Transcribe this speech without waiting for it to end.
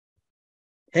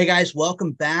Hey guys,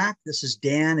 welcome back. This is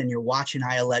Dan, and you're watching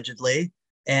iAllegedly.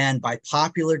 And by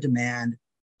popular demand,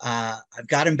 I've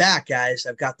got him back, guys.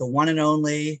 I've got the one and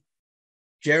only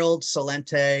Gerald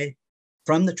Celente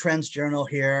from the Trends Journal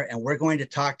here, and we're going to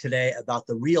talk today about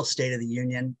the real State of the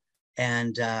Union.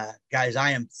 And guys,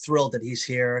 I am thrilled that he's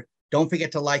here. Don't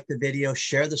forget to like the video,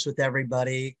 share this with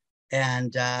everybody,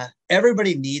 and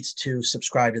everybody needs to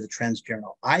subscribe to the Trends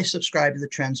Journal. I subscribe to the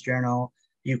Trends Journal.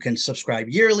 You can subscribe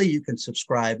yearly, you can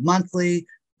subscribe monthly,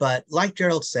 but like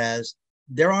Gerald says,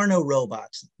 there are no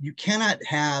robots. You cannot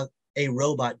have a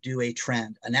robot do a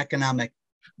trend, an economic,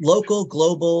 local,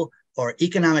 global, or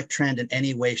economic trend in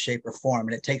any way, shape, or form.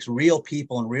 And it takes real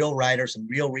people and real writers and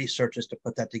real researchers to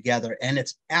put that together. And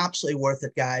it's absolutely worth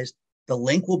it, guys. The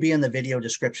link will be in the video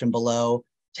description below.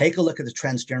 Take a look at the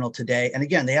Trends Journal today. And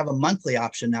again, they have a monthly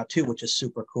option now too, which is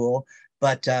super cool.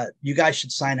 But you guys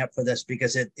should sign up for this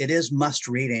because it is must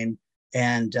reading.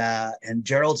 And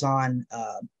Gerald's on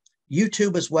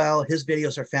YouTube as well. His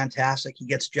videos are fantastic. He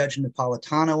gets Judge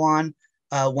Napolitano on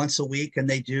once a week, and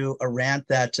they do a rant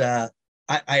that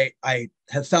I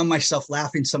have found myself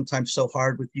laughing sometimes so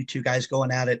hard with you two guys going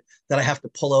at it that I have to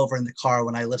pull over in the car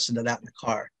when I listen to that in the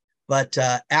car. But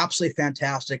absolutely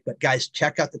fantastic. But guys,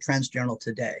 check out the Trends Journal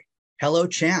today. Hello,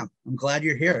 champ. I'm glad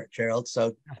you're here, Gerald.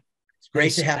 So it's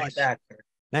great to have you back.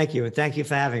 Thank you. And thank you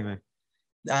for having me.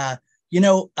 I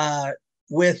got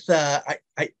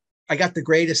the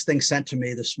greatest thing sent to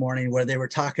me this morning where they were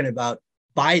talking about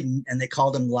Biden and they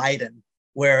called him Leiden,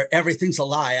 where everything's a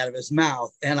lie out of his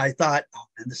mouth. And I thought, oh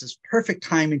man, this is perfect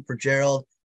timing for Gerald,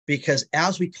 because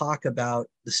as we talk about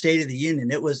the State of the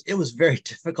Union, it was very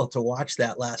difficult to watch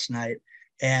that last night.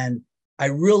 And I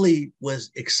really was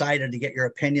excited to get your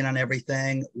opinion on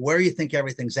everything, where you think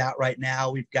everything's at right now.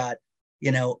 We've got,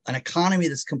 an economy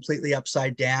that's completely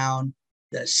upside down.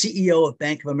 The CEO of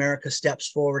Bank of America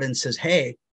steps forward and says,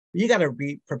 hey, you got to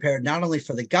be prepared not only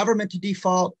for the government to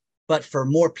default, but for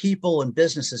more people and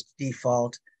businesses to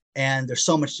default. And there's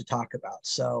so much to talk about.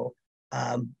 So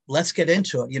let's get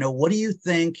into it. What do you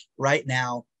think right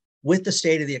now with the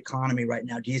state of the economy right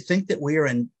now? Do you think that we are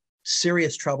in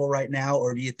serious trouble right now,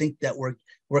 or do you think that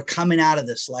we're coming out of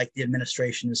this like the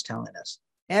administration is telling us?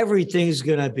 Everything's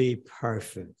going to be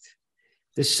perfect.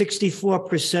 The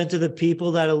 64% of the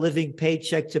people that are living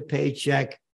paycheck to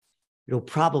paycheck, it'll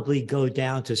probably go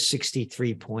down to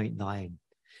 63.9.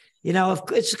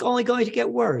 It's only going to get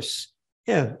worse.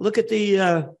 Yeah, look at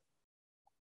the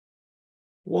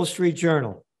Wall Street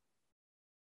Journal.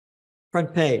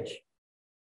 Front page.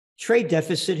 Trade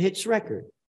deficit hits record.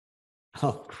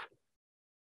 Oh,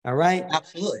 all right.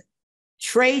 Absolutely.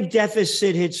 Trade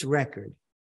deficit hits record.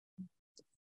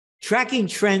 Tracking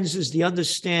trends is the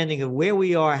understanding of where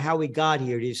we are, how we got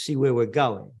here, to see where we're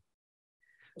going.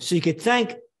 So you could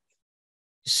thank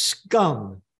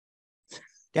scum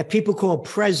that people call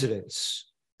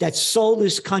presidents that sold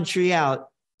this country out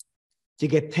to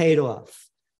get paid off.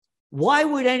 Why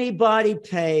would anybody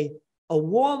pay a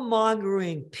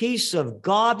warmongering piece of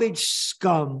garbage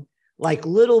scum like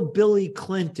little Billy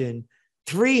Clinton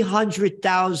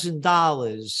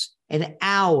 $300,000 an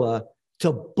hour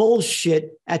to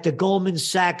bullshit at the Goldman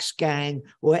Sachs gang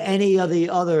or any of the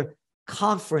other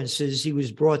conferences he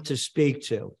was brought to speak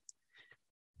to?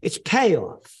 It's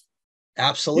payoff.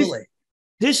 Absolutely.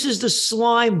 This is the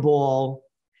slime ball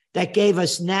that gave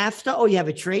us NAFTA. Oh, you have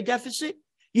a trade deficit?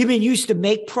 You mean you used to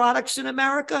make products in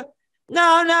America?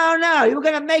 No. You were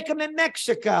going to make them in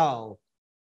Mexico.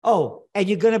 Oh, and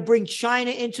you're going to bring China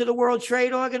into the World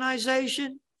Trade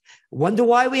Organization? Wonder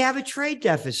why we have a trade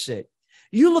deficit.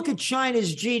 You look at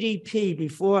China's GDP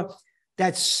before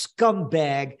that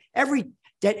scumbag, every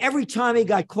time he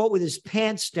got caught with his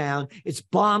pants down, it's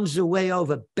bombs away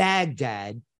over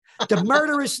Baghdad. The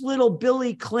murderous little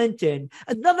Billy Clinton,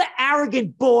 another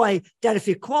arrogant boy that if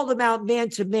you called him out man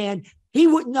to man, he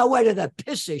wouldn't know whether to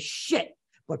piss his shit.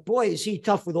 But boy, is he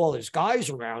tough with all his guys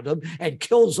around him and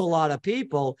kills a lot of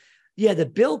people. Yeah, the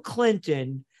Bill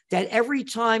Clinton that every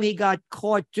time he got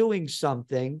caught doing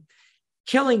something,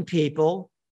 killing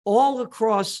people all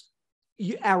across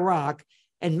Iraq,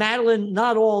 and Madeline,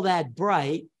 not all that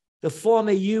bright, the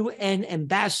former UN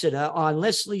ambassador on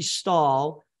Leslie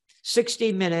Stahl,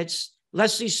 60 Minutes,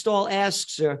 Leslie Stahl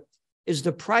asks her, is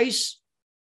the price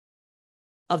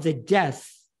of the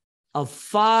death of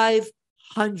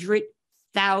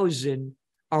 500,000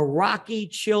 Iraqi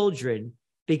children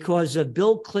because of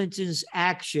Bill Clinton's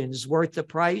actions worth the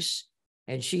price?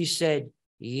 And she said,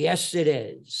 yes, it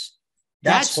is.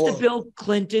 That's the Bill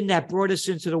Clinton that brought us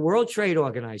into the World Trade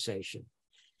Organization.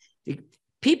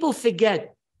 People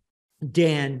forget,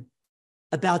 Dan,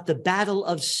 about the Battle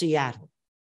of Seattle.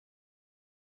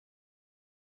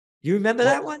 Do you remember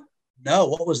that one? No,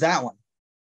 what was that one?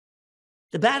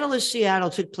 The Battle of Seattle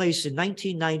took place in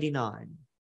 1999.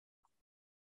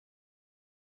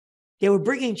 They were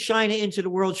bringing China into the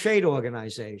World Trade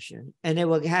Organization, and they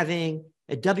were having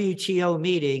a WTO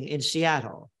meeting in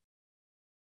Seattle.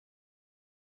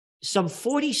 Some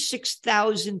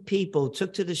 46,000 people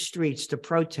took to the streets to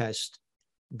protest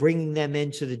bringing them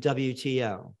into the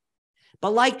WTO.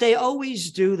 But like they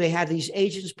always do, they have these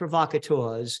agents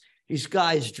provocateurs, these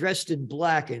guys dressed in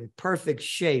black in perfect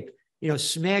shape,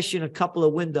 smashing a couple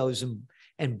of windows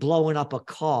and blowing up a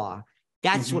car.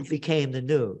 That's what became the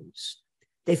news.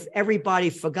 Everybody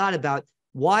forgot about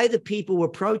why the people were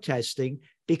protesting,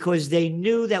 because they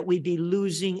knew that we'd be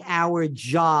losing our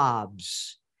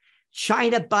jobs.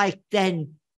 China back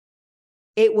then,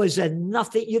 it was a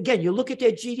nothing. Again, you look at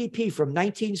their GDP from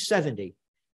 1970.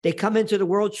 They come into the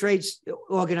World Trade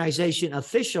Organization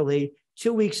officially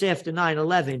 2 weeks after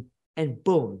 9/11, and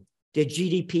boom, their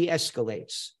GDP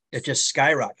escalates. It just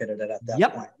skyrocketed at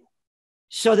that point.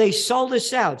 So they sold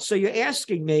us out. So you're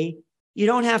asking me, you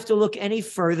don't have to look any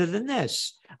further than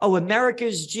this. Oh,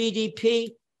 America's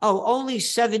GDP, only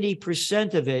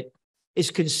 70% of it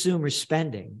is consumer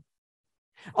spending.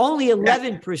 Only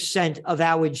 11% of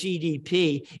our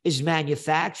GDP is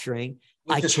manufacturing.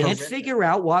 I can't figure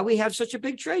out why we have such a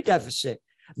big trade deficit.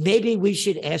 Maybe we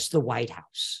should ask the White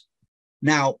House.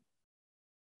 Now,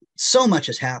 so much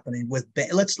is happening with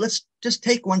let's just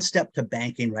take one step to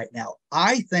banking right now.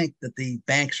 I think that the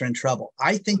banks are in trouble.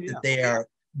 I think that they are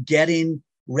getting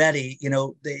ready.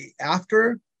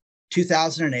 After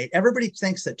 2008, everybody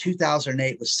thinks that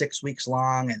 2008 was 6 weeks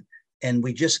long, and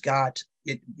we just got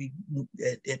it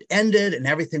ended and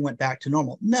everything went back to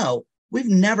normal. No, we've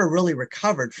never really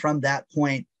recovered from that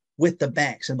point with the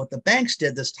banks. And what the banks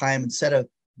did this time, instead of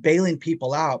bailing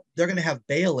people out, they're going to have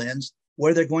bail-ins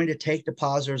where they're going to take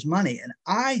depositors' money. And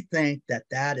I think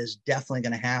that is definitely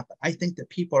going to happen. I think that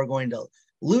people are going to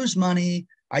lose money.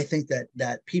 I think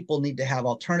that people need to have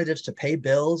alternatives to pay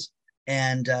bills.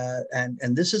 And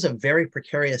this is a very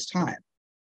precarious time.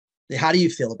 How do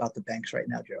you feel about the banks right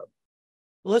now, Gerald?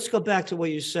 Well, let's go back to what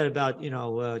you said about,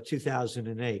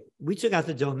 2008. We took out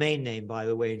the domain name, by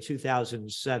the way, in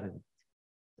 2007,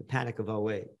 the panic of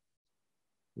 08.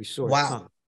 We saw it come.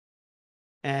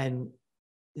 And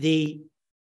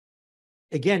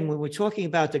again, when we're talking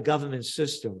about the government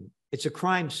system, it's a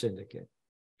crime syndicate.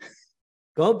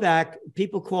 Go back,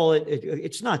 people call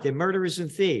it's not, they're murderers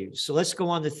and thieves. So let's go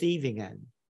on the thieving end.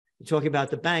 We're talking about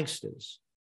the banksters.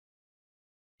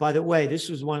 By the way, this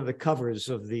was one of the covers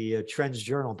of the Trends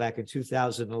Journal back in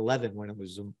 2011 when it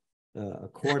was a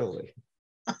quarterly.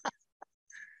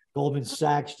 Goldman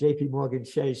Sachs, JP Morgan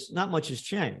Chase, not much has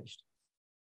changed.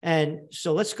 And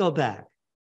so let's go back.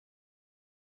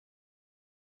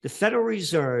 The Federal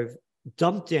Reserve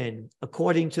dumped in,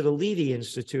 according to the Levy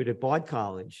Institute at Bard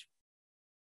College,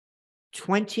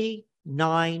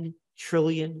 $29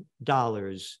 trillion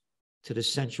to the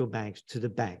central banks, to the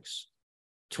banks.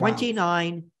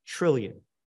 29 trillion.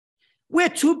 We're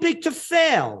too big to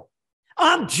fail.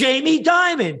 I'm Jamie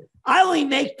Dimon. I only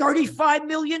make $35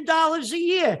 million a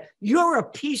year. You're a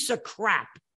piece of crap.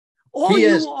 All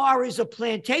you are is a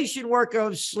plantation worker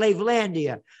of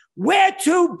Slavelandia. We're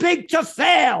too big to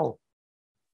fail.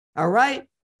 All right?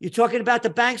 You're talking about the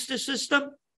bankster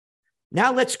system?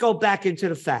 Now let's go back into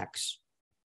the facts.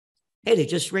 Hey, they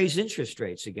just raised interest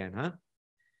rates again, huh?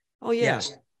 Oh, yeah.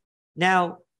 Yes.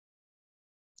 Now,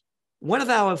 one of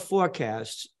our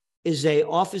forecasts is a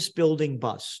office building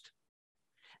bust.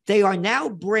 They are now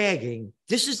bragging.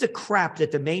 This is the crap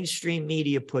that the mainstream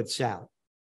media puts out.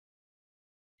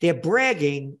 They're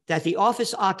bragging that the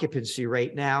office occupancy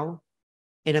rate now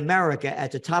in America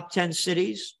at the top 10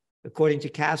 cities, according to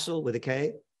Castle with a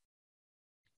K,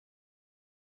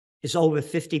 is over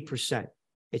 50%.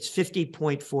 It's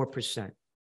 50.4%.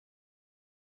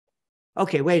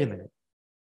 Okay, wait a minute.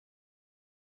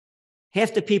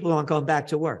 Half the people aren't going back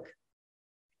to work.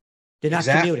 They're not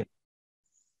commuting.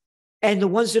 And the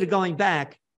ones that are going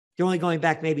back, they're only going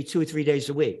back maybe 2 or 3 days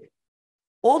a week.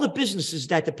 All the businesses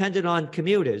that depended on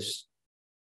commuters,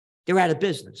 they're out of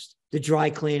business. The dry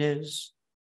cleaners,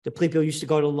 the people who used to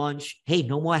go to lunch. Hey,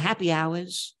 no more happy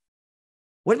hours.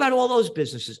 What about all those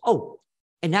businesses? Oh,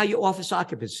 and now your office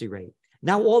occupancy rate.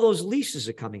 Now all those leases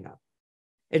are coming up.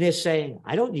 And they're saying,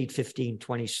 I don't need 15,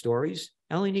 20 stories.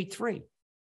 I only need 3.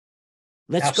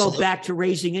 Let's go back to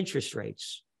raising interest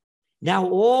rates.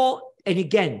 Now and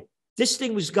again, this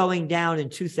thing was going down in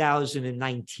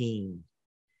 2019.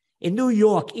 In New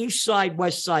York, East Side,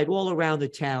 West Side, all around the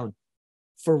town,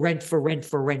 for rent.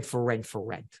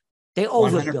 They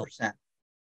overbuilt. 100%.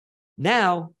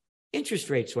 Now, Interest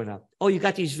rates went up. Oh, you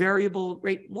got these variable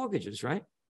rate mortgages, right?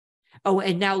 Oh,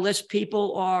 and now less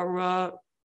people are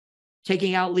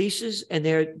taking out leases, and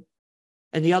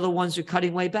the other ones are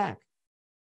cutting way back.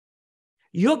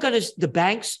 The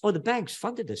banks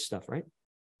funded this stuff, right?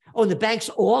 Oh, and the banks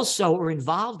also are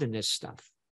involved in this stuff.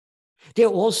 They're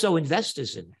also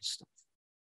investors in this stuff.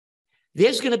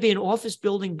 There's going to be an office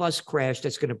building bust crash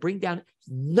that's going to bring down.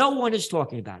 No one is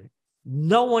talking about it.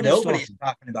 Nobody's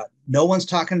talking about it. No one's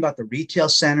talking about the retail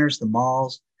centers, the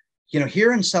malls.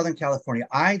 Here in Southern California,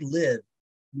 I live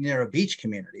near a beach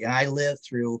community, and I live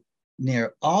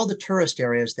near all the tourist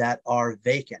areas that are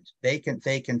vacant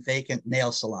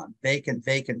nail salon, vacant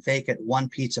one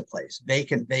pizza place,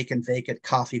 vacant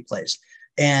coffee place.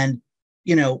 And,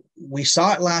 we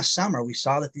saw it last summer. We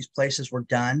saw that these places were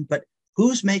done, but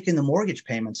who's making the mortgage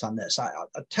payments on this? I'll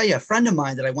tell you, a friend of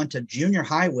mine that I went to junior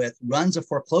high with runs a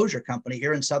foreclosure company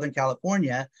here in Southern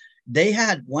California. They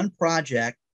had one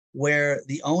project where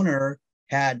the owner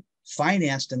had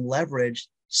financed and leveraged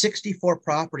 64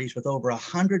 properties with over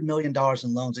 $100 million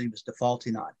in loans that he was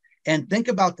defaulting on. And think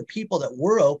about the people that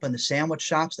were open, the sandwich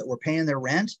shops that were paying their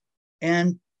rent,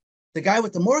 and the guy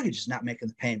with the mortgage is not making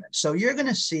the payment. So you're going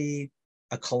to see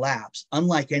a collapse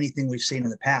unlike anything we've seen in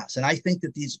the past. And I think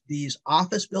that these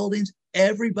office buildings,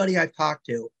 everybody I've talked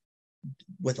to,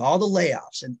 with all the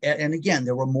layoffs, and again,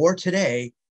 there were more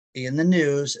today in the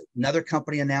news. Another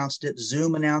company announced it.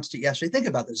 Zoom announced it yesterday. Think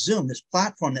about this. Zoom, this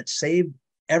platform that saved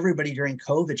everybody during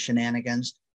COVID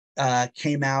shenanigans,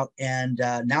 came out, and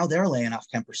now they're laying off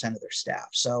 10% of their staff.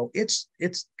 So it's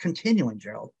continuing,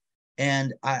 Gerald.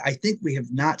 And I think we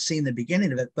have not seen the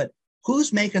beginning of it, but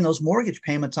who's making those mortgage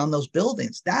payments on those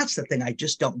buildings? That's the thing I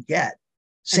just don't get.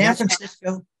 San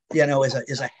Francisco,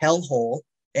 is a hellhole,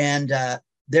 and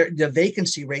the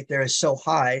vacancy rate there is so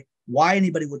high. Why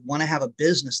anybody would want to have a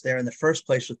business there in the first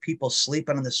place, with people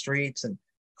sleeping on the streets and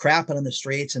crapping on the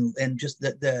streets, and just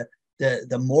the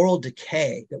moral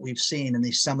decay that we've seen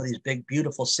in some of these big,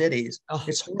 beautiful cities. Oh,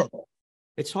 it's horrible.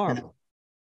 It's horrible.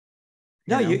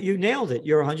 You nailed it.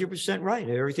 You're 100% right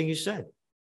in everything you said.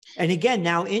 And again,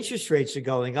 now interest rates are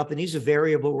going up, and these are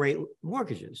variable rate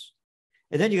mortgages.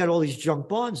 And then you got all these junk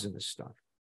bonds in this stuff.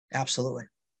 Absolutely.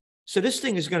 So this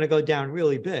thing is going to go down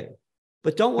really big.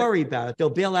 But don't worry about it. They'll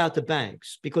bail out the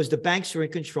banks, because the banks are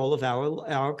in control of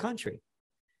our country.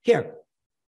 Here,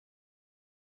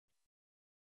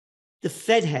 the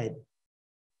Fed head,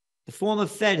 the former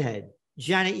Fed head,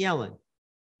 Janet Yellen,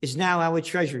 is now our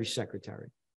Treasury Secretary.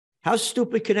 How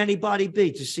stupid can anybody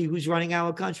be to see who's running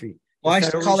our country? Well, I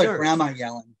used to call her Grandma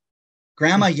Yellen.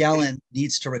 Grandma Yellen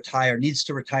needs to retire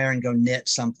and go knit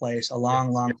someplace a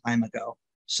long time ago.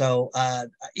 So,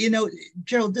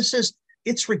 Gerald,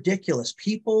 it's ridiculous.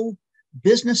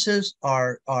 Businesses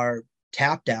are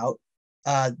tapped out.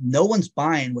 No one's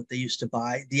buying what they used to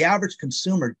buy. The average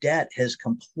consumer debt has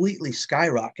completely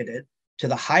skyrocketed to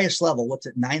the highest level. What's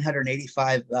it,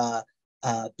 $985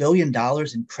 billion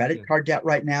in credit card debt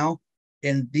right now?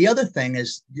 And the other thing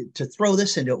is, to throw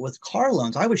this into it with car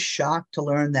loans. I was shocked to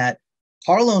learn that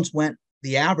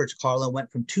the average car loan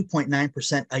went from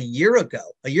 2.9% a year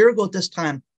ago at this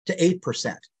time, to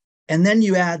 8%. And then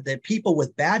you add the people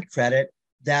with bad credit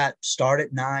that start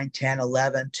at 9, 10,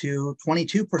 11 to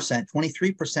 22%,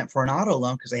 23% for an auto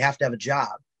loan, because they have to have a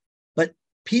job. But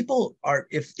people are,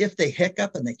 if they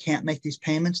hiccup and they can't make these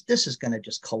payments, this is going to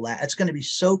just collapse. It's going to be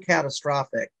so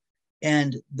catastrophic.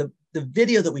 And the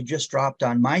video that we just dropped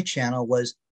on my channel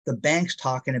was the banks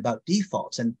talking about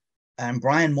defaults, and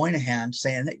Brian Moynihan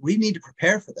saying that we need to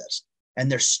prepare for this,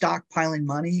 and they're stockpiling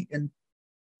money. And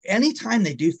anytime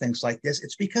they do things like this,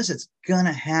 it's because it's going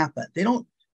to happen.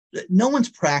 No one's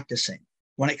practicing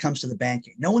when it comes to the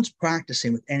banking. No one's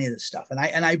practicing with any of this stuff. And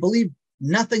I believe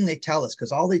nothing they tell us,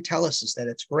 because all they tell us is that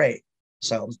it's great.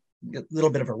 So a little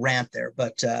bit of a rant there,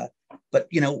 but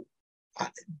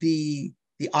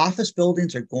the office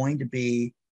buildings are going to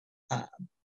be,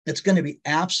 it's going to be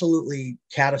absolutely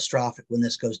catastrophic when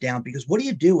this goes down, because what do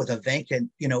you do with a vacant,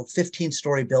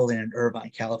 15-story building in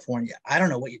Irvine, California? I don't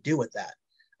know what you do with that.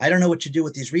 I don't know what you do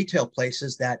with these retail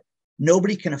places that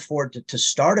nobody can afford to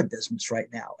start a business right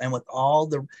now. And with all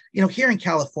the, here in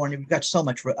California, we've got so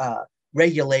much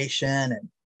regulation,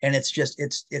 and it's just,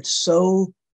 it's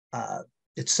so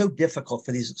difficult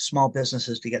for these small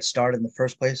businesses to get started in the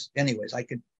first place. Anyways, I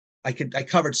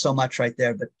covered so much right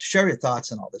there, but share your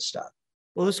thoughts on all this stuff.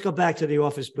 Well, let's go back to the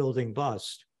office building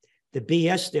bust. The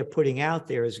BS they're putting out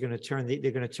there is going to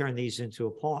they're going to turn these into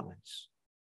apartments.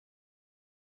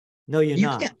 No, you're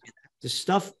not. The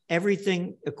stuff,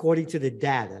 everything according to the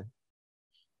data,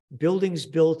 buildings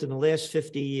built in the last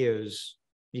 50 years,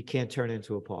 you can't turn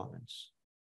into apartments.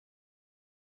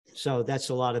 So that's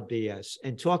a lot of BS.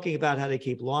 And talking about how they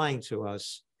keep lying to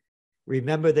us,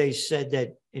 remember they said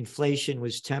that inflation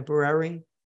was temporary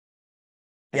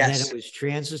and then it was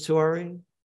transitory.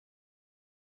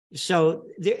 So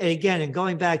again, and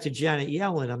going back to Janet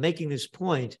Yellen, I'm making this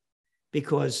point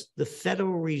because the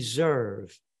Federal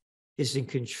Reserve is in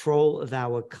control of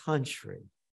our country.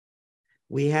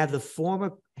 We have the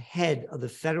former head of the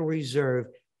Federal Reserve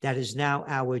that is now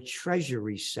our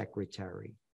Treasury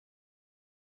Secretary.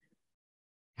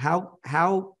 How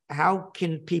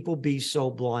can people be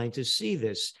so blind to see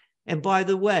this? And by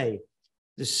the way,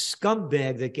 the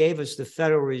scumbag that gave us the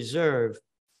Federal Reserve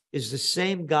is the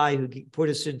same guy who put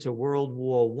us into World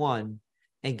War I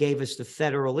and gave us the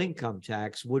federal income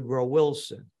tax, Woodrow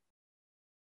Wilson.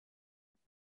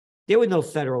 There was no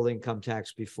federal income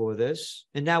tax before this.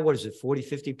 And now what is it, 40,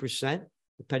 50%,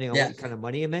 depending on what kind of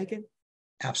money you're making?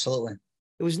 Absolutely.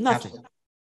 It was nothing. Absolutely.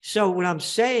 So what I'm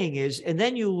saying is, and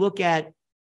then you look at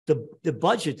the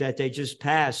budget that they just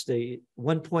passed, the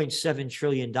 $1.7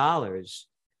 trillion,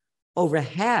 over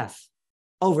half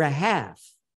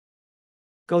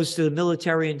goes to the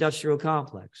military industrial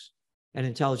complex and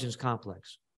intelligence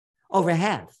complex. Over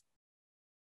half.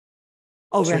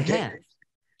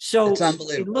 So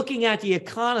in looking at the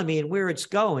economy and where it's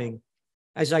going,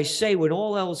 as I say, when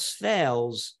all else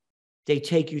fails, they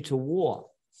take you to war.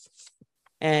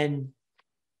 And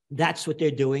that's what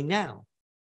they're doing now.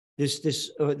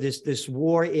 This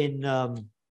war in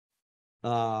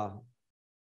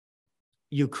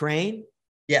Ukraine.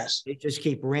 Yes. They just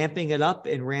keep ramping it up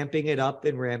and ramping it up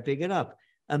and ramping it up.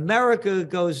 America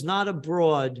goes not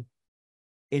abroad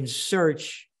in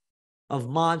search of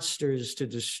monsters to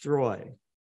destroy.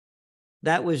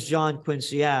 That was John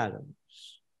Quincy Adams.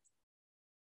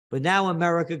 But now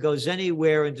America goes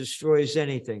anywhere and destroys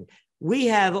anything. We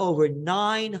have over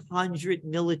 900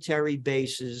 military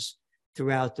bases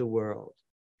throughout the world.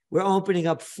 We're opening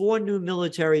up 4 new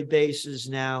military bases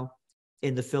now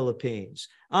in the Philippines.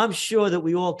 I'm sure that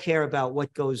we all care about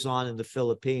what goes on in the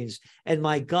Philippines. And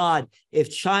my God, if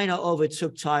China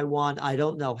overtook Taiwan, I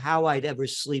don't know how I'd ever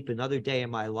sleep another day in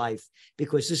my life,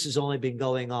 because this has only been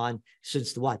going on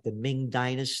since the Ming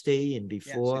Dynasty and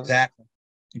before. Yes,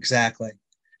 exactly.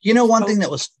 You know, one thing that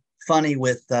was funny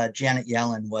with Janet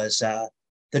Yellen was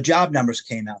the job numbers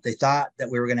came out. They thought that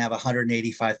we were going to have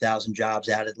 185,000 jobs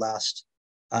added last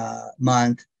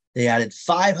month. They added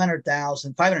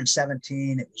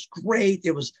 517. It was great.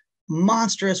 It was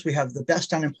monstrous. We have the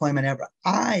best unemployment ever.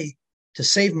 To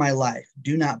save my life,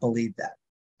 do not believe that.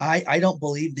 I don't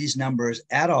believe these numbers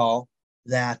at all,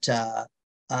 that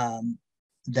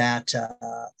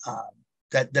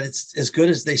it's as good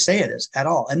as they say it is at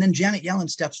all. And then Janet Yellen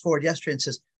steps forward yesterday and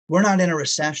says, we're not in a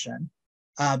recession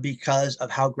because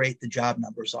of how great the job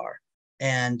numbers are.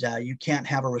 And you can't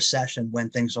have a recession when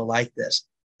things are like this.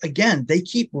 Again, they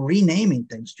keep renaming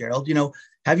things, Gerald. You know,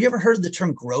 have you ever heard of the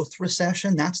term growth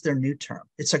recession? That's their new term.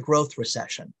 It's a growth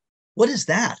recession. What is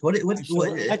that?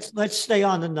 Let's stay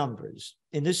on the numbers.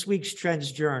 In this week's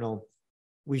Trends Journal,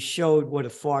 we showed what a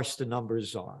farce the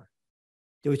numbers are.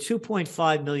 There were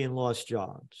 2.5 million lost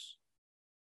jobs.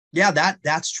 Yeah,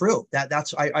 that's true.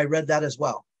 I read that as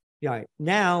well. Yeah.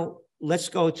 Now let's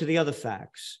go to the other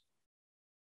facts.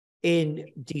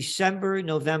 In December,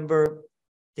 November,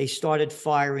 they started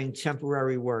firing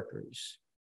temporary workers.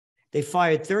 They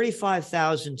fired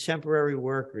 35,000 temp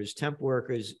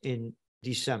workers in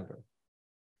December.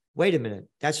 Wait a minute.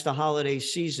 That's the holiday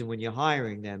season when you're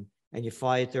hiring them and you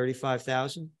fired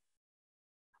 35,000?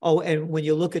 Oh, and when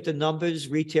you look at the numbers,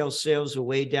 retail sales are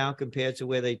way down compared to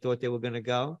where they thought they were going to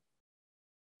go.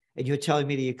 And you're telling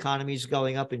me the economy is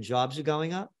going up and jobs are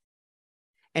going up?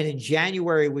 And in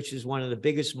January, which is one of the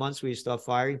biggest months where you start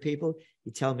firing people,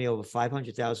 you tell me over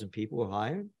 500,000 people were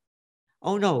hired?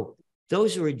 Oh, no.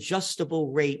 Those are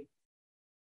adjustable rate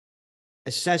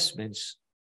assessments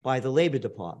by the Labor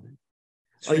Department.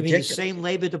 Oh, you mean the same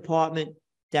Labor Department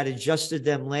that adjusted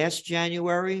them last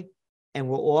January and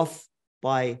were off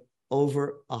by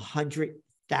over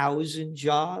 100,000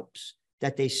 jobs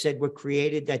that they said were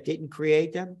created that didn't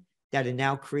create them, that are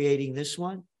now creating this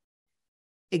one?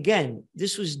 Again,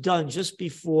 this was done just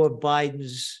before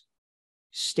Biden's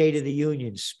State of the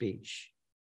Union speech,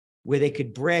 where they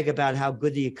could brag about how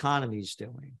good the economy is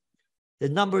doing. The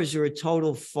numbers are a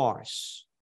total farce.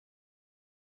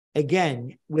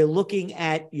 Again, we're looking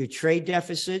at your trade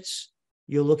deficits.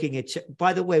 You're looking at,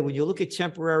 by the way, when you look at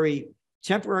temporary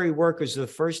workers are the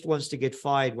first ones to get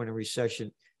fired when a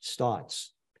recession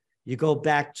starts. You go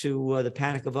back to the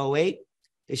panic of 2008,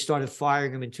 they started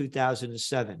firing them in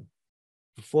 2007.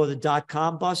 Before the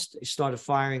dot-com bust, they started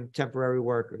firing temporary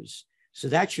workers. So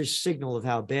that's your signal of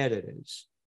how bad it is.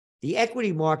 The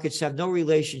equity markets have no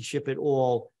relationship at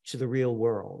all to the real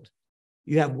world.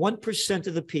 You have 1%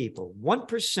 of the people,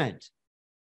 1%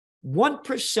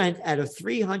 out of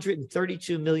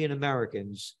 332 million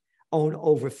Americans own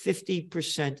over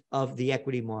 50% of the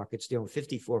equity markets. They own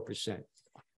 54%.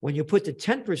 When you put the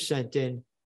 10% in,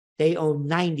 they own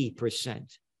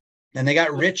 90%. And they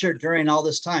got richer during all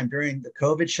this time. During the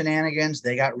COVID shenanigans,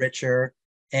 they got richer,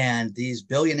 and these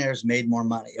billionaires made more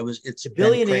money. It's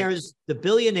the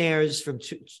billionaires from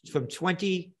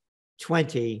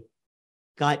 2020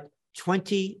 got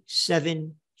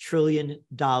 $27 trillion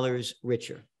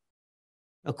richer,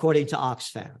 according to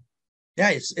Oxfam.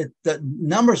 Yeah, the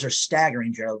numbers are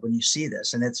staggering, Gerald, when you see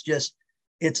this, and it's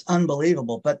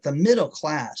unbelievable. But the middle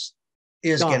class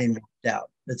is getting wiped out.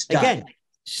 It's done. Again,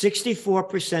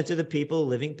 64% of the people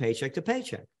living paycheck to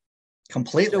paycheck.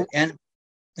 Completely. So,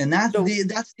 and that's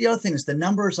the other thing is the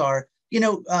numbers are,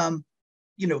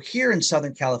 here in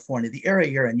Southern California, the area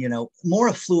you're in, more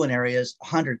affluent areas,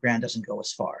 100 grand doesn't go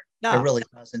as far. No. It really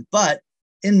doesn't. But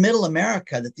in middle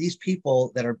America, that these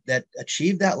people that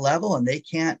achieve that level and they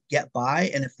can't get by,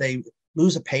 and if they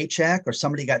lose a paycheck or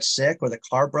somebody got sick or the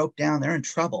car broke down, they're in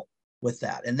trouble with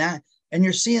that. And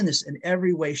you're seeing this in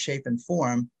every way, shape, and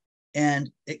form.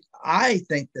 And I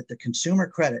think that the consumer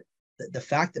credit, the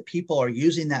fact that people are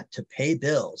using that to pay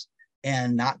bills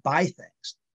and not buy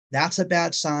things, that's a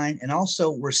bad sign. And also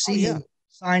we're seeing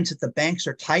signs that the banks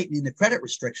are tightening the credit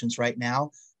restrictions right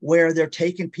now, where they're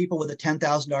taking people with a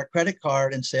 $10,000 credit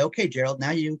card and say, okay, Gerald,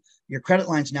 now your credit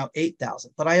line's now $8,000,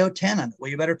 but I owe 10 on it.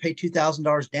 Well, you better pay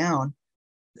 $2,000 down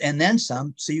and then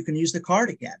some, so you can use the card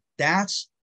again. That's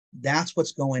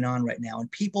what's going on right now.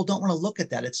 And people don't want to look at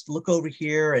that. It's look over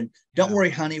here and don't worry,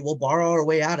 honey, we'll borrow our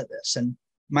way out of this. And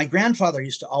my grandfather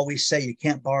used to always say, you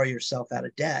can't borrow yourself out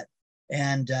of debt.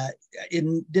 And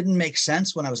it didn't make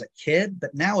sense when I was a kid,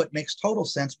 but now it makes total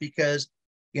sense because,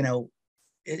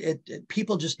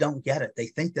 people just don't get it. They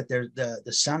think that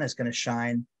the sun is going to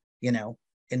shine,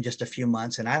 in just a few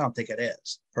months. And I don't think it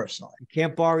is, personally. You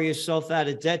can't borrow yourself out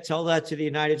of debt. Tell that to the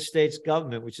United States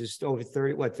government, which is over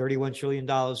 $31 trillion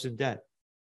in debt.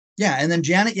 Yeah. And then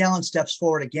Janet Yellen steps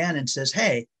forward again and says,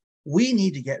 hey, we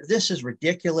need to this is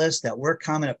ridiculous that we're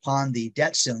coming upon the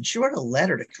debt ceiling. She wrote a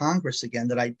letter to Congress again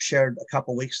that I shared a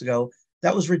couple of weeks ago.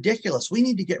 That was ridiculous. We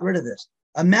need to get rid of this.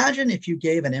 Imagine if you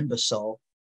gave an imbecile,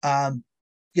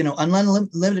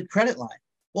 unlimited credit line.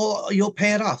 Well, you'll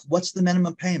pay it off. What's the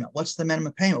minimum payment? What's the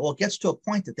minimum payment? Well, it gets to a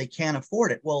point that they can't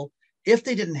afford it. Well, if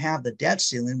they didn't have the debt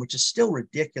ceiling, which is still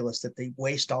ridiculous that they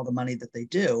waste all the money that they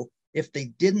do, if they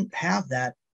didn't have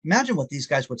that, imagine what these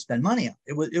guys would spend money on.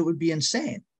 It would be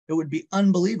insane. It would be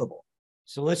unbelievable.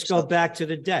 So let's go back to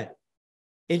the debt.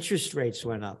 Interest rates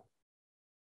went up.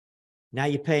 Now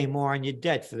you're paying more on your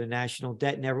debt for the national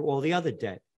debt and all the other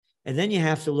debt. And then you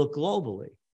have to look globally.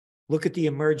 Look at the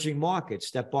emerging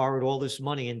markets that borrowed all this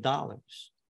money in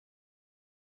dollars.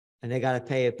 And they got to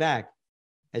pay it back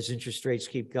as interest rates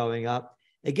keep going up.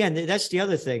 Again, that's the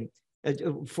other thing.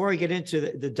 Before I get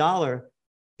into the dollar,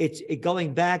 it's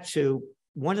going back to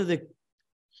one of the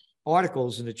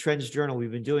articles in the Trends Journal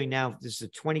we've been doing now. This is the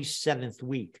 27th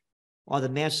week, are the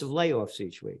massive layoffs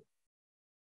each week.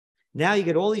 Now you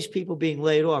get all these people being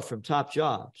laid off from top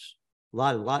jobs, a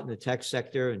lot in the tech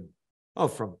sector and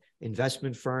from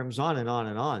investment firms, on and on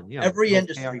and on. Every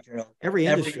industry, Gerald. Every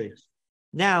industry.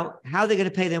 Now, how are they going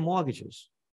to pay their mortgages?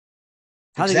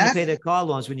 How are they going to pay their car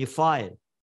loans when you're fired?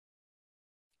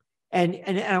 And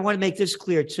I want to make this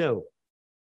clear too.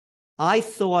 I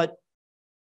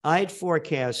had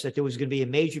forecast that there was going to be a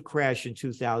major crash in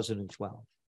 2012.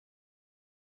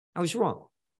 I was wrong.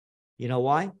 You know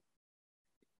why?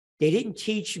 They didn't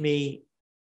teach me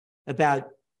about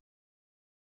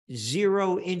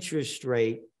zero interest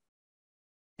rate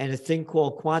and a thing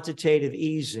called quantitative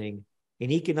easing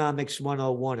in Economics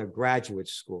 101 or graduate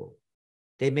school.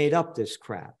 They made up this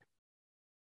crap.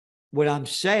 What I'm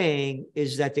saying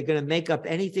is that they're going to make up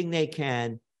anything they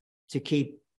can to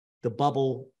keep the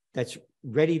bubble that's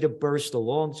ready to burst a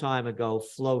long time ago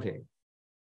floating.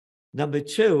 Number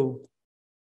two,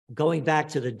 going back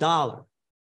to the dollar.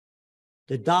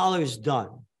 The dollar's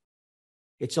done.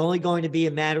 It's only going to be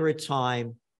a matter of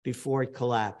time before it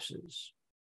collapses.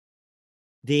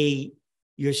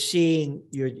 You're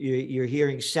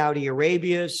hearing Saudi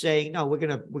Arabia saying, no,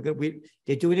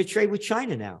 they're doing a trade with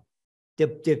China now.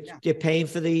 They're paying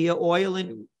for the oil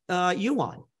in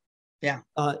yuan. Yeah.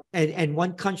 And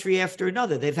one country after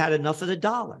another, they've had enough of the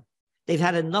dollar. They've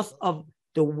had enough of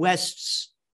the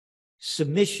West's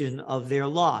submission of their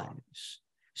lives.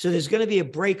 So there's going to be a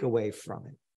breakaway from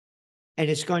it. And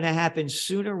it's going to happen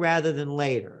sooner rather than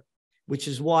later, which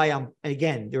is why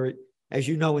As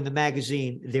you know, in the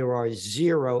magazine, there are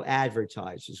 0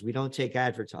 advertisers. We don't take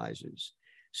advertisers.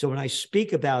 So when I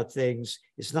speak about things,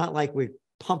 it's not like we're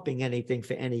pumping anything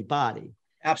for anybody.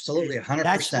 Absolutely, 100%.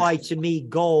 That's why, to me,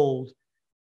 gold,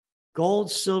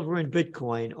 silver, and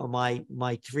Bitcoin are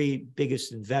my 3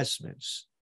 biggest investments.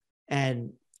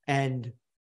 And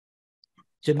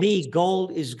to me,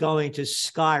 gold is going to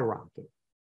skyrocket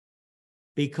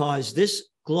because this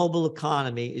global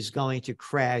economy is going to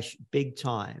crash big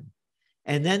time.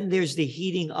 And then there's the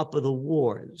heating up of the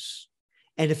wars.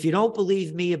 And if you don't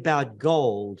believe me about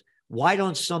gold, why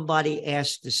don't somebody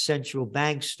ask the central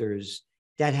banksters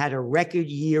that had a record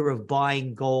year of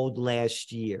buying gold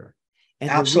last year?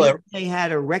 And Absolutely. The reason they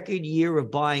had a record year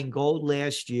of buying gold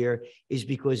last year is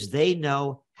because they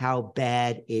know how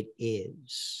bad it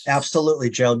is.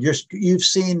 Absolutely, Gerald. You've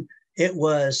seen it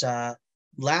was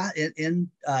in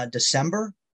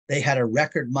December, they had a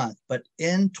record month. But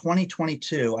in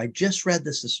 2022, I just read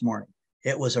this morning,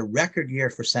 it was a record year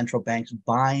for central banks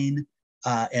buying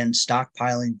and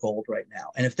stockpiling gold right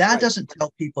now. And if that doesn't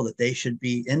tell people that they should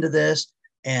be into this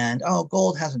and, oh,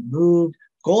 gold hasn't moved,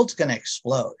 gold's going to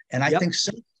explode. And I think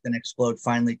silver's going to explode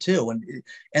finally too.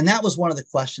 And that was one of the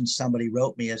questions somebody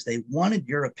wrote me, is they wanted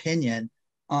your opinion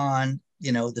on,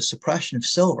 the suppression of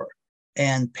silver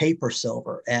and paper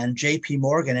silver and JP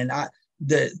Morgan. And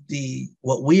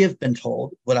what we have been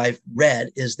told, what I've read,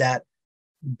 is that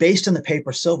based on the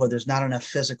paper silver, there's not enough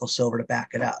physical silver to back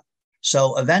it up.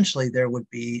 So eventually there would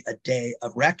be a day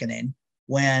of reckoning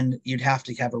when you'd have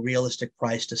to have a realistic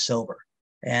price to silver.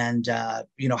 And,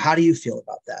 how do you feel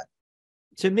about that?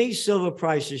 To me, silver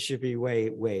prices should be way,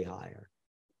 way higher.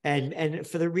 And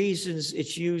for the reasons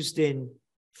it's used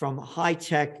from high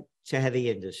tech to heavy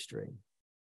industry.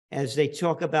 As they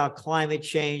talk about climate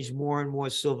change, more and more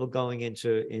silver going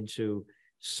into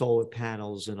solar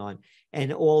panels and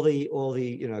all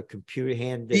the computer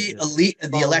the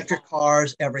electric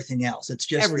cars, everything else. It's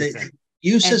just everything. The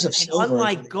uses of silver.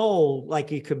 Unlike gold,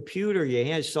 like a computer, your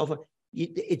hand silver,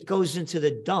 it goes into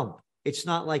the dump. It's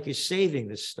not like you're saving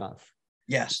this stuff.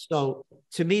 Yes. So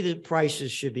to me, the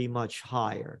prices should be much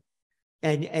higher.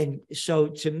 And so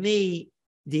to me,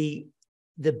 the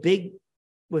big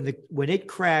when it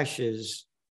crashes,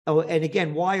 and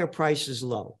again, why are prices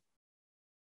low?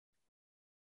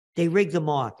 They rig the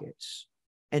markets.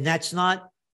 And that's not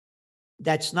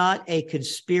a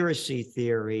conspiracy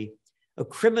theory. A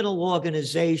criminal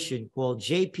organization called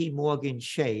JP Morgan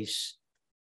Chase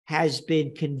has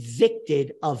been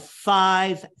convicted of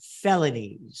 5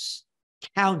 felonies.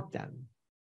 Count them.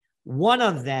 One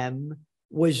of them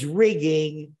was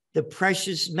rigging the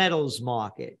precious metals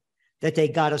market that they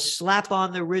got a slap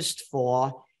on the wrist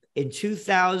for in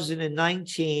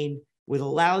 2019 with a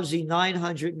lousy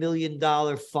 $900 million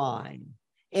fine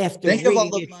after rigging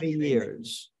it for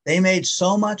years. They made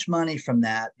so much money from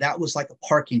that. That was like a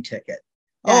parking ticket.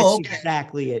 That's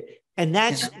exactly it. And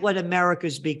that's what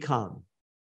America's become.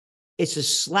 It's a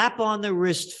slap on the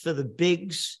wrist for the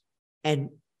bigs and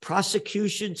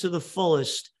prosecution to the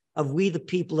fullest of we the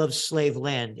people of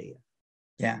Slavelandia.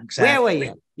 Yeah, exactly. Where were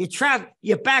you?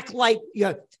 Your back light,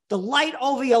 the light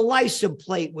over your license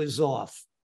plate was off.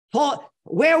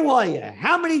 Where were you?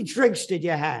 How many drinks did you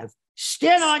have?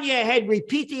 Stand on your head,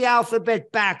 repeat the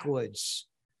alphabet backwards.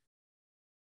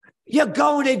 You're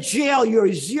going to jail. You're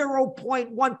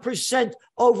 0.1%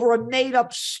 over a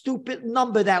made-up stupid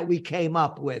number that we came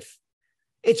up with.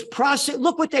 It's process.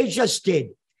 Look what they just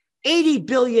did. $80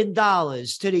 billion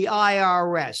to the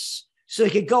IRS so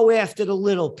they could go after the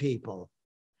little people.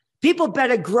 People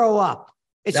better grow up.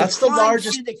 That's the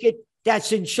largest syndicate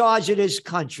that's in charge of this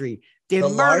country. They're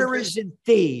murderers and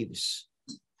thieves.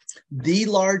 The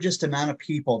largest amount of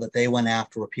people that they went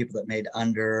after were people that made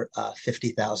under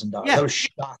 $50,000. Yeah. That was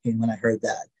shocking when I heard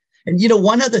that. And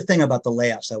one other thing about the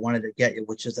layoffs I wanted to get you,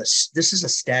 which is this is a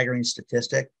staggering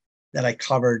statistic that I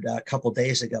covered a couple of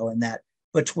days ago, and that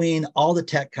between all the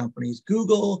tech companies,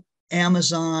 Google,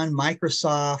 Amazon,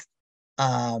 Microsoft,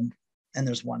 and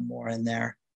there's one more in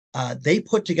there, they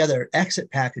put together exit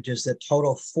packages that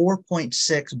total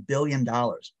 $4.6 billion.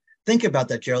 Think about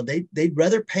that, Gerald. They'd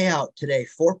rather pay out today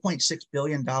 $4.6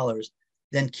 billion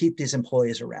than keep these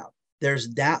employees around. There's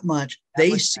that much.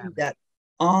 They see that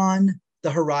on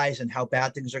the horizon, how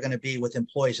bad things are going to be with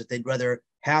employees, that they'd rather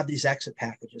have these exit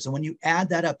packages. And when you add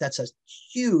that up, that's a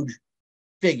huge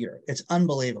figure. It's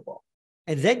unbelievable.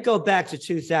 And then go back to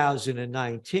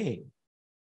 2019.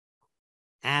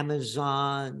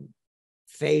 Amazon,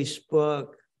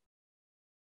 Facebook,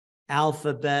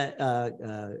 Alphabet.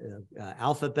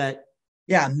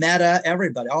 Yeah, Meta,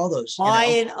 everybody, all those.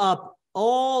 Buying up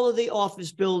all of the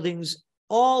office buildings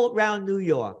all around New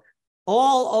York.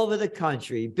 all over the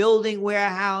country, building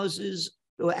warehouses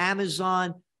or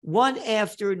Amazon, one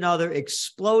after another,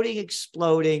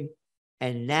 exploding.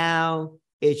 And now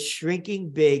it's shrinking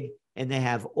big, and they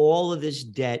have all of this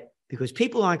debt because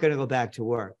people aren't going to go back to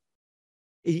work.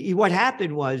 What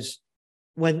happened was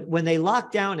when they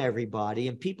locked down everybody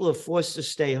and people are forced to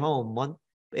stay home month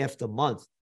after month,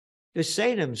 they're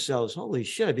saying to themselves, holy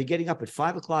shit, I'd be getting up at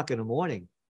 5 o'clock in the morning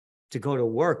to go to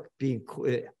work, being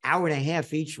an hour and a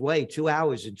half each way, 2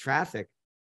 hours in traffic.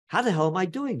 How the hell am I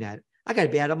doing that? I got to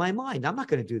be out of my mind. I'm not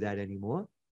going to do that anymore.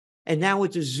 And now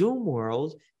with the Zoom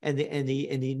world and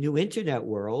the new internet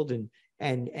world and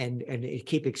it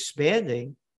keep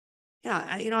expanding, you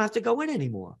don't have to go in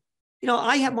anymore.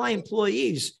 I have my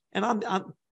employees, and I'm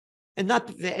and not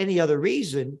for any other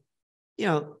reason,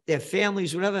 their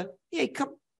families, whatever. Yeah,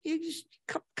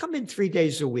 come in 3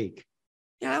 days a week.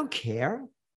 I don't care.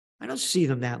 I don't see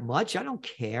them that much. I don't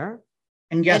care.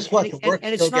 And guess what?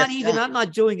 And it's not even, I'm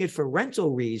not doing it for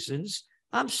rental reasons.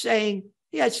 I'm saying,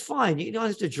 yeah, it's fine. You don't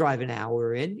have to drive an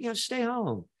hour in, stay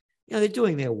home. They're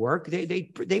doing their work.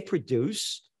 They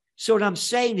produce. So what I'm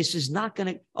saying, this is not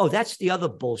going to, that's the other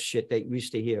bullshit that you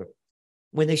used to hear.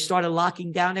 When they started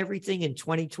locking down everything in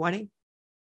 2020,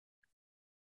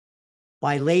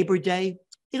 by Labor Day,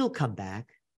 it'll come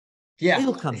back. Yeah.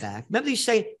 It'll come back. Remember you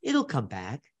say, it'll come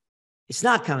back. It's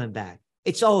not coming back.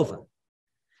 It's over.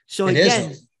 So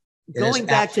again, going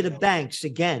back to the banks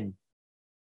again,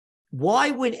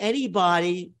 why would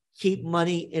anybody keep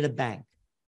money in a bank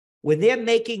when they're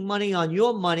making money on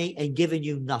your money and giving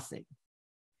you nothing?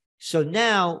 So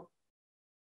now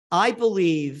I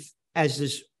believe as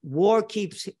this war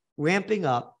keeps ramping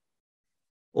up,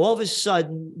 all of a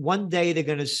sudden, one day they're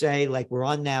going to say, like we're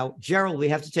on now, Gerald, we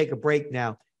have to take a break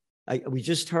now. We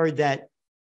just heard that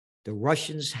the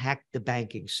Russians hacked the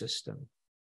banking system.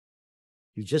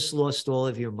 You just lost all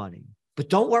of your money. But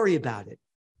don't worry about it.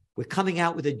 We're coming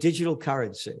out with a digital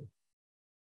currency.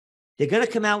 They're going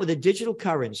to come out with a digital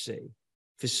currency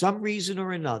for some reason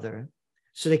or another,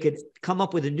 so they could come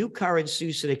up with a new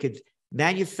currency so they could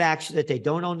manufacture that they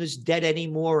don't own this debt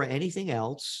anymore or anything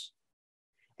else.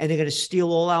 And they're going to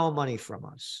steal all our money from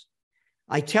us.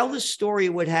 I tell the story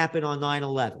of what happened on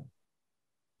 9/11.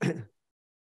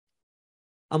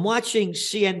 I'm watching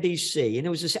CNBC, and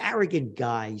there was this arrogant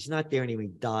guy. He's not there anymore. He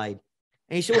died.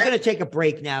 And he said, we're going to take a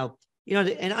break now.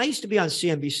 And I used to be on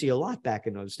CNBC a lot back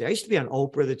in those days. I used to be on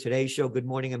Oprah, The Today Show, Good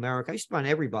Morning America. I used to be on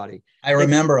everybody. I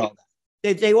remember all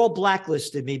that. They all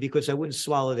blacklisted me because I wouldn't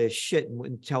swallow their shit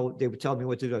and they would tell me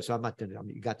what to do. So I'm not doing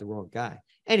it. You got the wrong guy.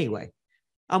 Anyway,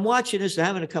 I'm watching this,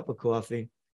 having a cup of coffee.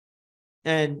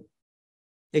 And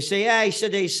they say,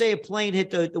 they say a plane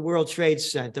hit the World Trade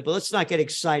Center, but let's not get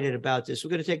excited about this.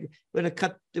 We're going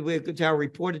to our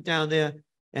reporter down there,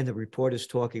 and the reporter's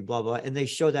talking, blah, blah. And they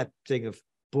show that thing of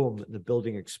boom, and the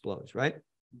building explodes, right?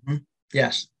 Mm-hmm.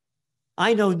 Yes.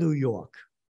 I know New York.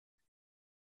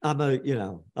 I'm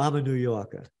a New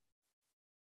Yorker.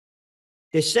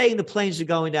 They're saying the planes are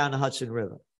going down the Hudson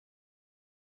River.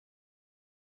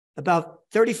 About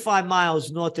 35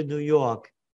 miles north of New York,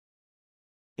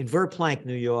 in Verplanck,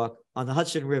 New York, on the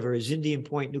Hudson River, is Indian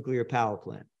Point Nuclear Power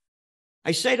Plant.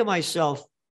 I say to myself,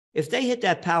 if they hit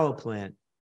that power plant,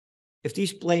 if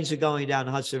these planes are going down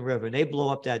the Hudson River and they blow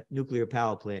up that nuclear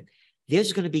power plant,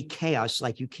 there's going to be chaos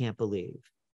like you can't believe.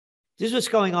 This is what's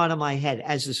going on in my head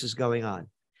as this is going on.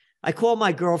 I called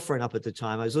my girlfriend up at the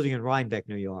time. I was living in Rhinebeck,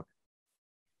 New York.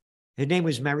 Her name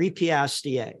was Marie-Pierre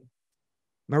Astier.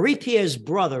 Marie-Pierre's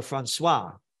brother,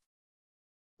 Francois,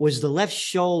 was the left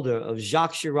shoulder of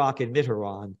Jacques Chirac and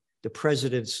Mitterrand, the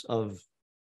presidents of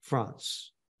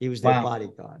France. He was their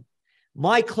bodyguard.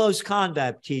 My close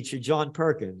combat teacher, John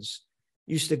Perkins,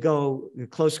 used to go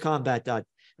close combat.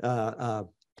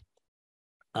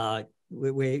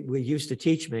 We used to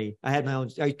teach me.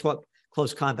 I taught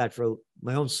close combat for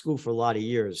my own school for a lot of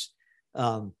years.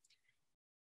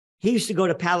 He used to go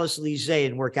to Palace Élysée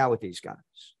and work out with these guys.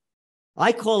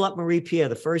 I call up Marie-Pierre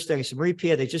the first day. I said,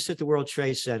 Marie-Pierre, they just hit the World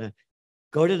Trade Center.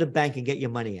 Go to the bank and get your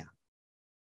money out.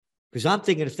 Because I'm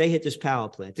thinking if they hit this power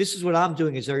plant, this is what I'm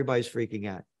doing as everybody's freaking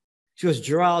out. She goes,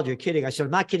 Gerald, you're kidding. I said,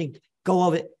 I'm not kidding. Go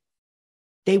over it.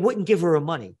 They wouldn't give her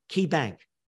money. Key bank.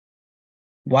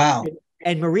 Wow.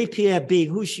 And Marie-Pierre, being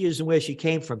who she is and where she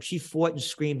came from, she fought and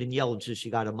screamed and yelled until she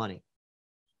got her money.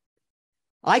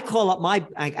 I call up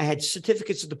I had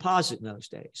certificates of deposit in those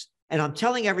days. And I'm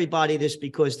telling everybody this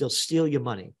because they'll steal your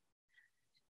money.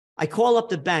 I call up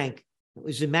the bank. It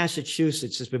was in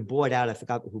Massachusetts. It's been bought out. I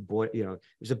forgot who bought it. It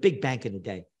was a big bank in the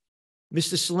day.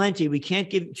 Mr. Celente, we can't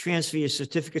transfer your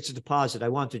certificates of deposit. I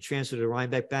want to transfer to the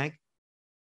Rhinebeck Bank.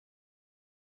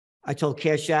 I told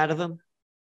cash out of them.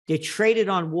 They're traded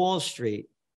on Wall Street,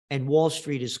 and Wall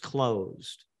Street is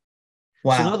closed.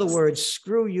 Wow. So in other words,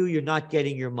 screw you, you're not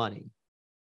getting your money.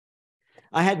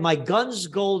 I had my guns,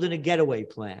 gold, and a getaway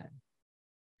plan.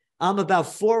 I'm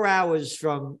about 4 hours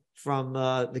from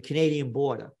the Canadian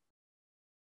border.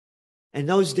 And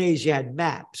those days you had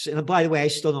maps. And by the way, I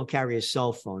still don't carry a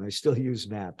cell phone. I still use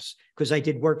maps because I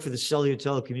did work for the cellular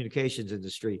telecommunications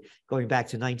industry going back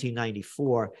to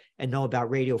 1994 and know about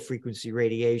radio frequency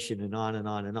radiation and on and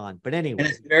on and on. But anyway. And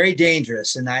it's very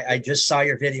dangerous. And I just saw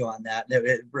your video on that.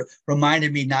 It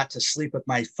reminded me not to sleep with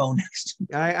my phone next to me.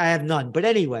 I have none. But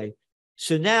anyway,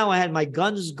 so now I had my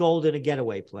guns, gold, and a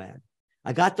getaway plan.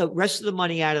 I got the rest of the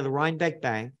money out of the Rhinebeck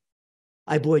Bank.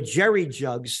 I bought jerry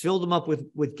jugs, filled them up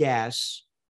with gas,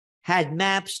 had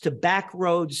maps to back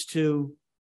roads to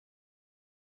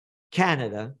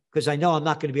Canada, because I know I'm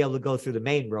not going to be able to go through the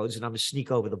main roads and I'm going to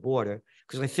sneak over the border,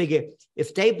 because I figure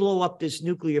if they blow up this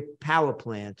nuclear power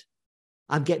plant,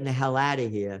 I'm getting the hell out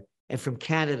of here. And from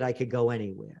Canada, I could go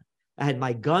anywhere. I had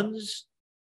my guns,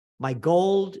 my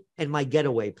gold, and my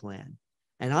getaway plan.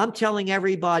 And I'm telling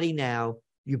everybody now,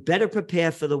 you better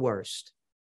prepare for the worst.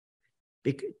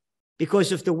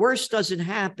 Because if the worst doesn't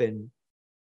happen,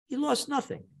 you lost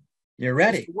nothing. You're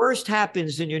ready. If the worst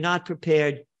happens and you're not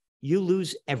prepared, you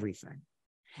lose everything.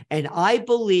 And I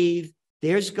believe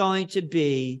there's going to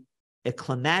be a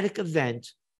climatic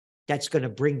event that's going to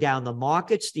bring down the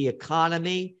markets, the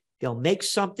economy. They'll make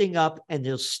something up and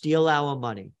they'll steal our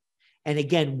money. And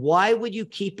again, why would you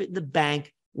keep it in the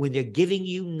bank when they're giving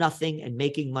you nothing and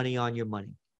making money on your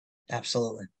money?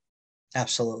 Absolutely.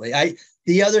 Absolutely.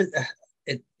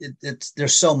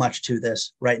 There's so much to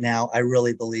this right now. I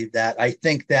really believe that. I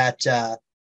think that,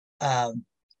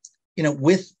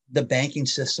 with the banking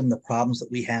system, the problems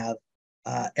that we have,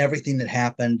 everything that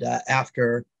happened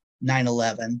after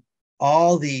 9/11,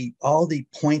 all the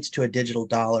points to a digital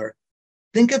dollar.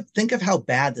 Think of how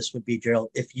bad this would be, Gerald,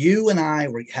 if you and I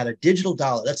had a digital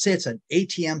dollar. Let's say it's an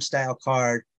ATM style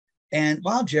card. And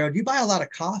wow, Gerald, you buy a lot of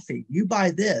coffee. You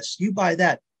buy this, you buy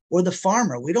that. Or the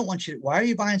farmer, we don't want you. Why are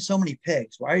you buying so many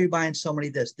pigs? Why are you buying so many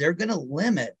this? They're going to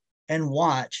limit and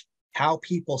watch how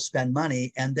people spend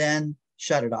money and then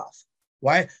shut it off.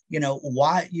 Why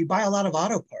you buy a lot of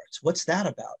auto parts? What's that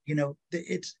about?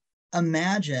 It's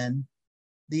imagine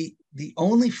the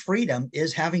only freedom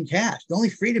is having cash. The only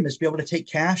freedom is to be able to take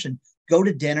cash and go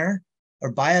to dinner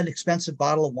or buy an expensive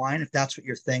bottle of wine if that's what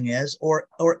your thing is, or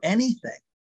anything,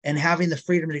 and having the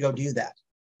freedom to go do that.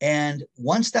 And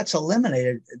once that's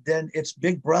eliminated, then it's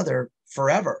Big Brother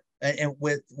forever, and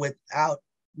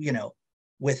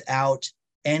without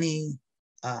any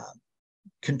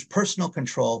personal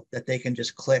control that they can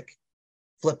just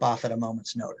flip off at a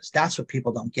moment's notice. That's what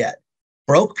people don't get.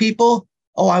 Broke people,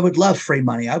 oh, I would love free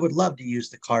money. I would love to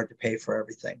use the card to pay for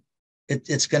everything.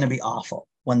 It's going to be awful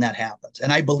when that happens.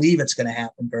 And I believe it's going to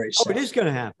happen very soon. Oh, it is going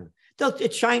to happen. The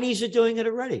Chinese are doing it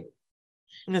already.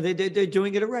 They're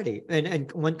doing it already.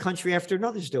 And one country after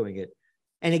another is doing it.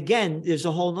 And again, there's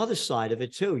a whole other side of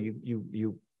it too.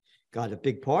 You got a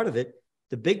big part of it.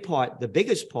 The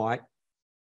biggest part,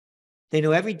 they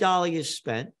know every dollar you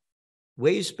spent,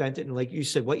 where you spent it, and like you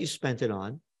said, what you spent it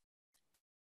on,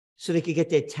 so they could get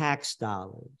their tax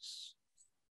dollars.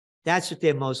 That's what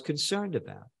they're most concerned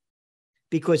about.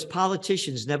 Because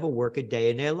politicians never work a day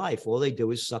in their life. All they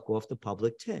do is suck off the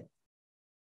public tit.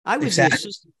 I was the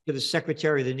assistant to the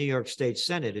secretary of the New York State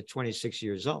Senate at 26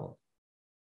 years old.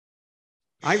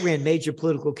 I ran major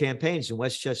political campaigns in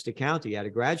Westchester County out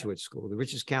of graduate school, the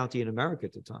richest county in America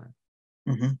at the time.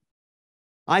 Mm-hmm.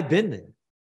 I've been there.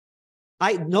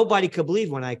 Nobody could believe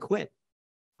when I quit.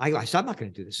 I said, I'm not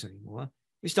going to do this anymore.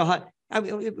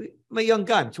 I'm a young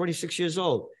guy. I'm 26 years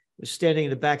old. I was standing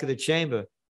in the back of the chamber,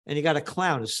 and you got a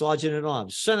clown, a sergeant at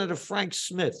arms, Senator Frank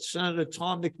Smith, Senator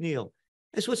Tom McNeil.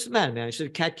 I said, what's the matter, man? I said, a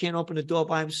cat can't open the door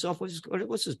by himself. What's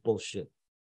this bullshit?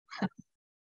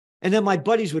 And then my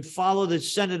buddies would follow the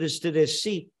senators to their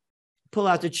seat, pull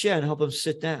out the chair and help them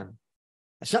sit down.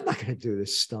 I said, I'm not going to do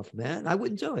this stuff, man. I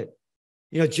wouldn't do it.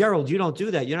 Gerald, you don't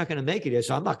do that. You're not going to make it here.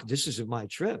 So this isn't my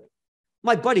trip.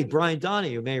 My buddy, Brian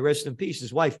Donahue, may he rest in peace,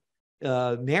 his wife,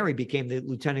 Mary, became the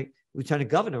lieutenant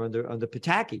governor under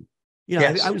Pataki.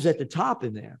 Yes. I was at the top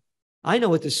in there. I know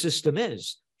what the system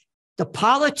is. The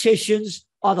politicians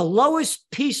are the lowest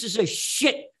pieces of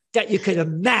shit that you could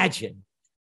imagine.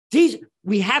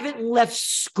 We haven't left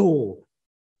school.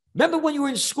 Remember when you were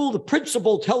in school, the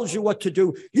principal tells you what to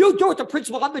do. You do what the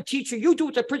principal, I'm the teacher, you do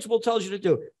what the principal tells you to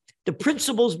do. The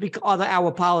principals are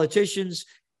our politicians,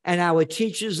 and our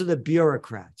teachers are the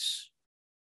bureaucrats.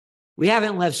 We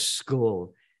haven't left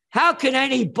school. How can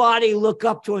anybody look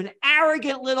up to an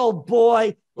arrogant little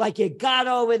boy like you got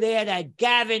over there that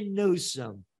Gavin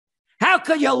Newsom? How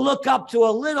could you look up to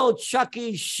a little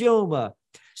Chucky Schumer,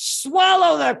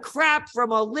 swallow the crap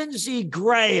from a Lindsey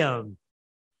Graham?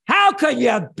 How could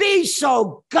you be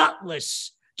so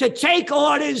gutless to take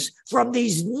orders from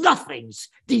these nothings,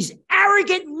 these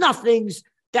arrogant nothings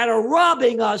that are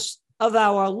robbing us of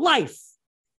our life,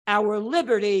 our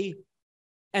liberty,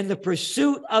 and the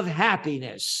pursuit of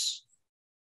happiness,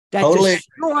 that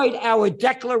destroyed our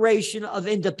Declaration of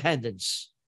Independence?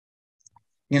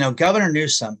 You know, Governor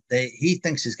Newsom, he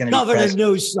thinks he's going to be Governor president.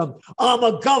 Newsom, I'm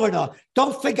a governor.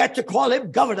 Don't forget to call him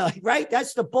governor, right?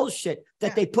 That's the bullshit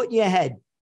that they put in your head.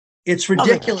 It's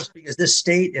ridiculous because this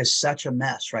state is such a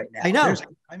mess right now. I know.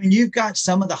 I mean, you've got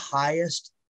some of the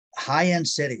highest high-end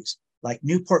cities like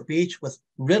Newport Beach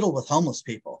riddled with homeless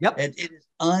people. Yep. It is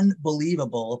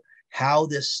unbelievable how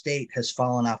this state has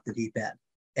fallen off the deep end.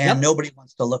 And nobody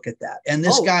wants to look at that. And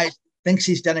this guy thinks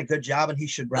he's done a good job and he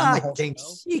should run the whole show.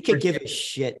 He could give a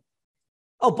shit.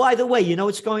 Oh, by the way, you know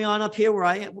what's going on up here where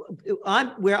I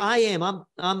am?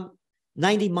 I'm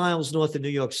 90 miles north of New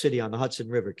York City on the Hudson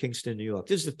River, Kingston, New York.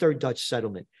 This is the third Dutch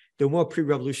settlement. There are more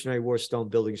pre-Revolutionary War stone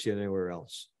buildings here than anywhere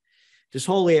else. This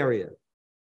whole area,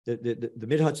 the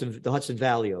mid-Hudson, the Hudson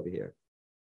Valley over here,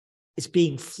 it's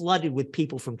being flooded with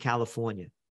people from California.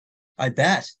 I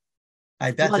bet.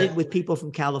 Flooded with people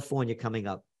from California coming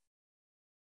up.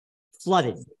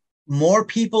 Flooded. More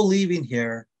people leaving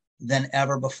here than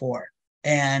ever before.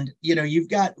 And, you know, you've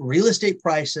got real estate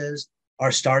prices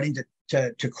are starting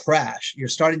to crash. You're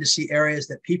starting to see areas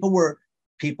that people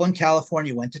in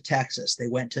California went to Texas, they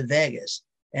went to Vegas,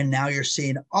 and now you're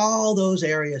seeing all those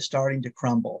areas starting to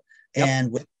crumble. Yep.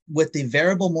 And with the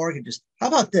variable mortgages, how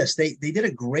about this? They did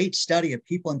a great study of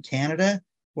people in Canada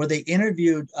where they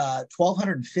interviewed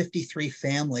 1,253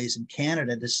 families in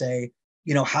Canada to say,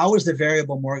 you know, how is the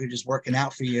variable mortgages working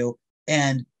out for you?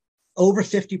 And over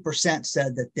 50%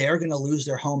 said that they're going to lose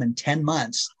their home in 10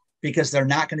 months because they're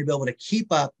not going to be able to keep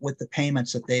up with the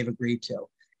payments that they've agreed to.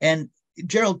 And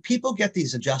Gerald, people get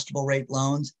these adjustable rate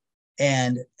loans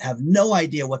and have no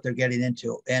idea what they're getting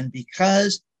into. And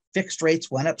because fixed rates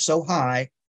went up so high,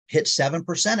 hit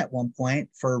 7% at one point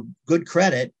for good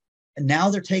credit, and now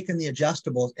they're taking the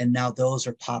adjustables and now those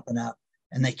are popping up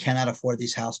and they cannot afford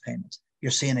these house payments.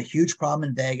 You're seeing a huge problem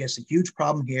in Vegas, a huge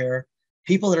problem here.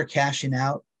 People that are cashing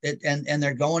out and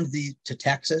they're going to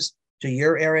Texas, to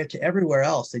your area, to everywhere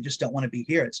else. They just don't want to be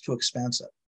here. It's too expensive.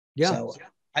 Yeah. So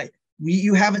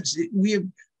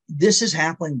this is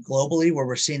happening globally where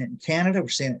we're seeing it in Canada. We're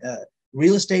seeing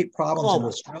real estate problems in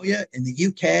Australia, in the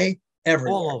UK,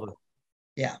 everywhere. All over.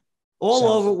 Yeah. All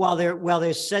over while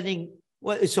they're sending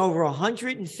it's over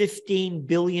 $115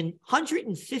 billion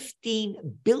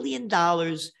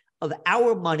of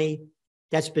our money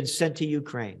that's been sent to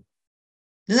Ukraine.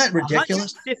 Isn't that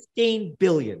ridiculous? $115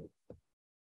 billion.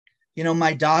 You know,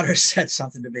 my daughter said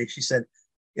something to me. She said,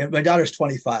 my daughter's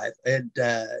 25 and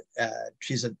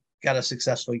she's got a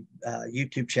successful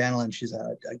YouTube channel and she's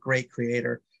a great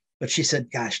creator. But she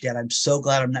said, gosh, Dad, I'm so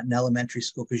glad I'm not in elementary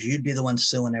school because you'd be the one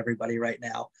suing everybody right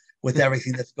now with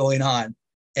everything that's going on.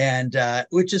 And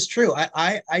which is true.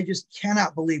 I just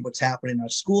cannot believe what's happening in our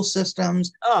school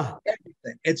systems.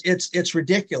 Everything. It's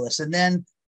ridiculous. And then,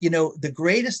 you know, the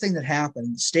greatest thing that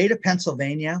happened, the state of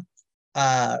Pennsylvania,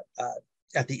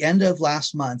 at the end of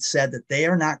last month said that they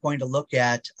are not going to look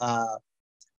at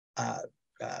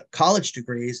college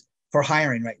degrees for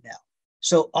hiring right now.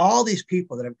 So all these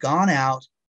people that have gone out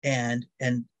and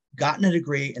gotten a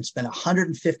degree and spent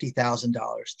 $150,000,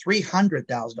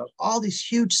 $300,000, all these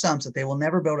huge sums that they will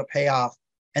never be able to pay off.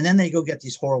 And then they go get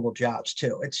these horrible jobs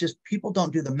too. It's just people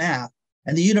don't do the math.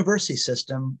 And the university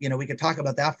system, you know, we could talk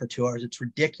about that for 2 hours. It's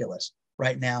ridiculous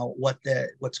right now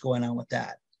what's going on with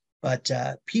that. But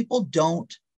people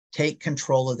don't take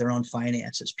control of their own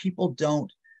finances. People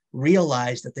don't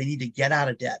realize that they need to get out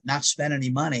of debt, not spend any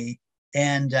money.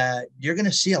 And you're going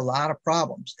to see a lot of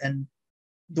problems. And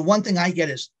the one thing I get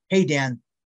is, hey, Dan,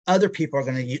 other people are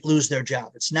going to lose their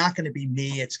job. It's not going to be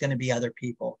me. It's going to be other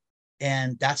people.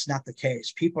 And that's not the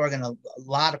case. A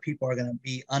lot of people are going to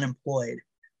be unemployed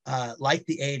like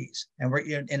the 80s.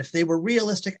 And if they were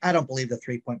realistic, I don't believe the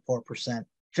 3.4%.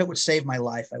 If it would save my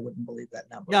life, I wouldn't believe that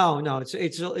number. No,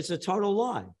 it's a total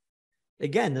lie.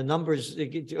 Again, the numbers,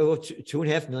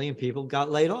 2.5 million people got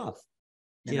laid off.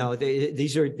 You know,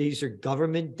 these are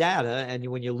government data, and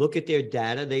when you look at their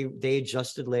data, they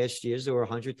adjusted last year's. There were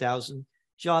 100,000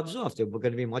 jobs off. There were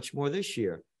going to be much more this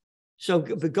year. So,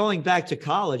 but going back to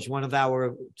college, one of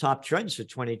our top trends for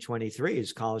 2023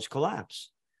 is college collapse.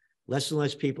 Less and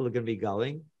less people are going to be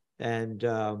going, and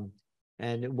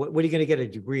And what are you going to get a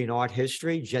degree in art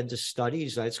history, gender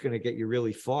studies? That's going to get you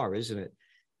really far, isn't it?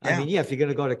 Yeah. I mean, yeah, if you're going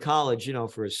to go to college, you know,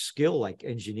 for a skill like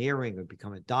engineering or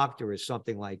become a doctor or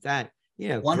something like that, you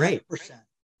know, 100%. great.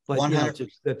 But 100%. you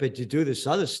know, but to do this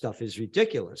other stuff is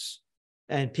ridiculous,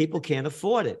 and people can't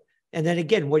afford it. And then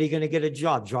again, what are you going to get a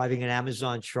job driving an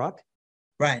Amazon truck?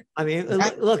 Right. I mean,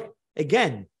 look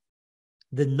again,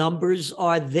 the numbers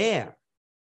are there.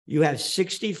 You have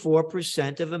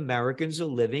 64% of Americans are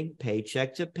living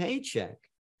paycheck to paycheck.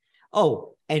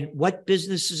 Oh, and what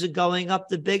businesses are going up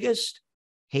the biggest?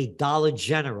 Hey, Dollar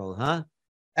General, huh?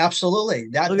 Absolutely.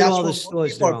 Look at That's all the where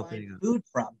stores people they're are opening buying up. food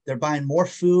from. They're buying more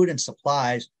food and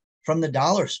supplies from the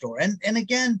dollar store. And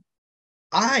again,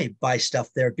 I buy stuff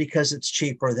there because it's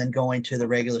cheaper than going to the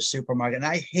regular supermarket. And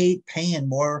I hate paying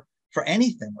more for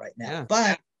anything right now.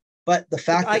 Yeah. But the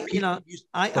fact that people, you know,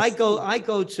 I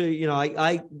go to, you know,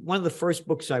 I one of the first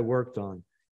books I worked on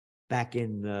back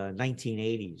in the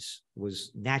 1980s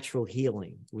was Natural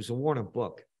Healing. It was a Warner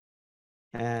book.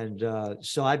 And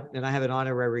so I have an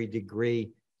honorary degree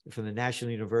from the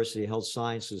National University of Health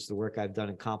Sciences, the work I've done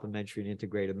in complementary and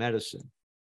integrative medicine.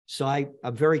 So I'm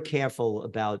very careful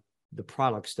about the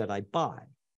products that I buy.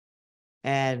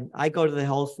 And I go to the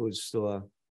health food store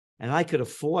and I could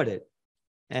afford it.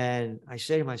 And I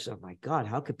say to myself, my God,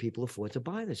 how could people afford to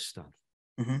buy this stuff?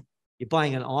 Mm-hmm. You're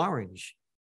buying an orange,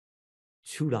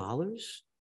 $2?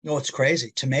 No, it's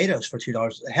crazy. Tomatoes for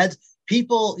 $2. Heads,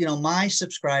 people, you know, my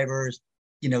subscribers,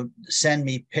 you know, send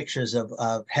me pictures of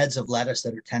heads of lettuce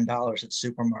that are $10 at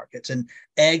supermarkets, and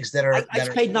eggs that are. I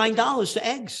paid $9 for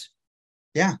eggs.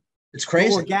 Yeah, it's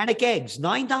crazy. Organic eggs,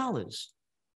 $9.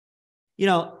 You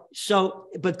know, so,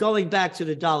 but going back to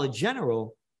the Dollar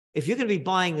General, if you're going to be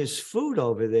buying this food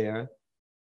over there,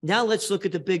 now let's look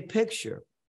at the big picture.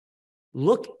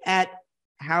 Look at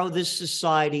how this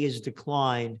society has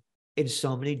declined in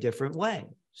so many different ways.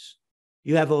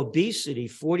 You have obesity.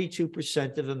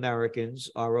 42% of Americans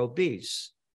are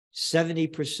obese.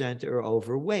 70% are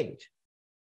overweight.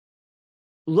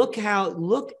 Look,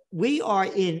 we are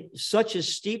in such a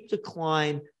steep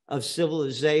decline of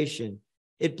civilization.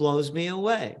 It blows me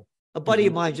away. A buddy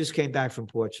of mine just came back from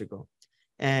Portugal,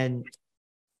 and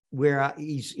where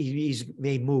he's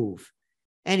made move.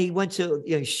 And he went to,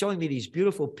 you know, showing me these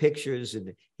beautiful pictures,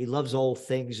 and he loves old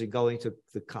things and going to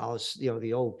the college, you know,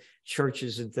 the old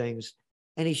churches and things.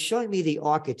 And he's showing me the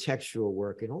architectural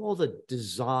work and all the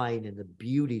design and the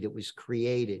beauty that was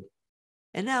created.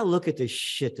 And now look at the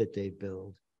shit that they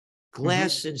build.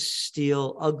 Glass and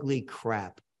steel, ugly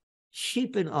crap,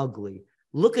 cheap and ugly.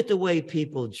 Look at the way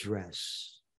people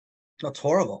dress. That's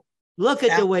horrible. Look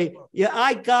at the way,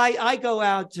 I go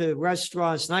out to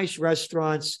restaurants, nice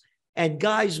restaurants, and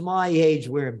guys my age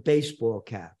wearing baseball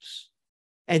caps,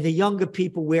 and the younger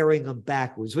people wearing them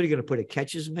backwards. What are you going to put a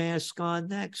catcher's mask on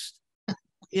next?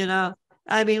 You know,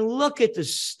 I mean, look at the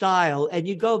style. And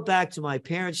you go back to my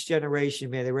parents' generation,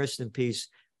 may they rest in peace.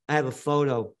 I have a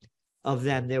photo of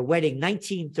them. Their wedding,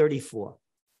 1934.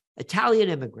 Italian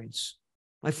immigrants.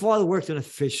 My father worked in a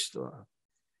fish store.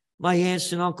 My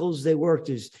aunts and uncles, they worked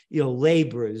as, you know,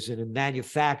 laborers and in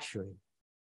manufacturing.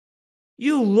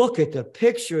 You look at the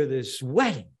picture of this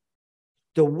wedding,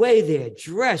 the way they're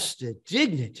dressed, the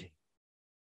dignity.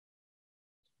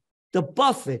 The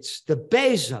Buffetts, the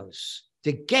Bezos,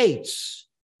 the Gates,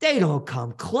 they don't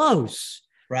come close.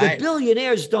 Right. The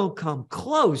billionaires don't come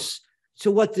close to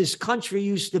what this country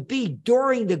used to be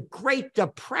during the Great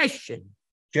Depression.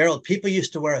 Gerald, people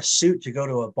used to wear a suit to go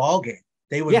to a ball game.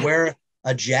 They would wear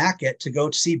a jacket to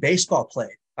go see baseball played.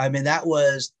 I mean, I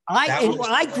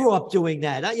grew up doing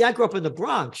that. I grew up in the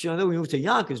Bronx. You know, then we moved to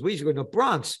Yonkers. We used to go to the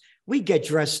Bronx. We get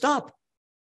dressed up.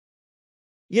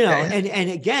 You know, and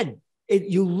again,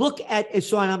 you look at it.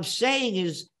 So what I'm saying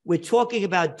is, we're talking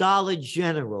about Dollar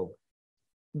General.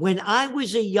 When I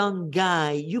was a young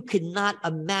guy, you could not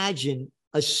imagine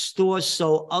a store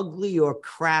so ugly or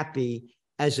crappy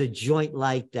as a joint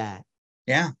like that.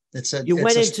 Yeah. You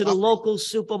went into the local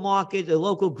supermarket, the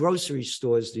local grocery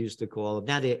stores, they used to call them.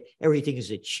 Now everything is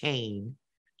a chain,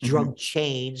 drug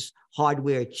chains,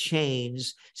 hardware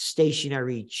chains,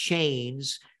 stationary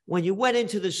chains. When you went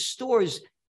into the stores,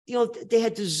 you know, they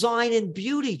had design and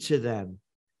beauty to them.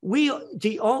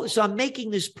 So I'm making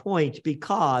this point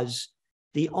because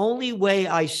the only way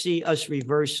I see us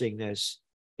reversing this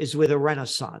is with a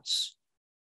Renaissance.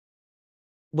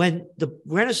 When the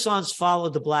Renaissance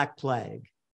followed the Black Plague,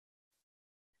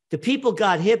 the people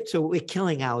got hip to we're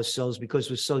killing ourselves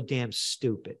because we're so damn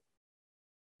stupid.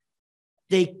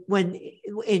 When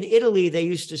in Italy, they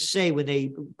used to say, when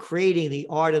they creating the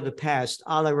art of the past,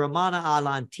 alla Romana,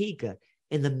 alla Antica,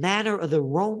 in the manner of the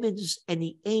Romans and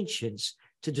the ancients,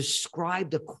 to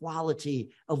describe the quality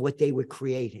of what they were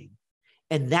creating.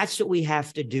 And that's what we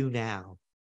have to do now.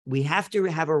 We have to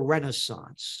have a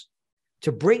renaissance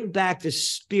to bring back the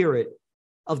spirit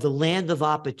of the land of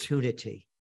opportunity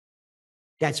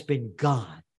that's been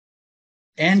gone.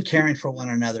 And caring for one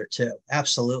another too.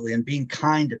 Absolutely. And being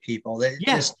kind to people.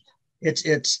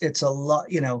 It's a lot,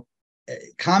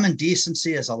 common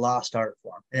decency is a lost art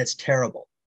form, and it's terrible.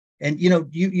 And,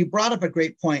 you brought up a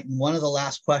great point. And one of the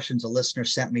last questions a listener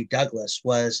sent me, Douglas,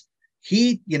 was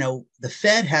the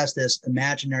Fed has this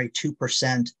imaginary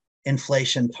 2%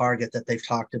 inflation target that they've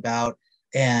talked about.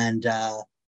 And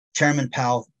Chairman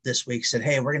Powell this week said,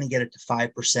 hey, we're going to get it to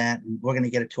 5% and we're going to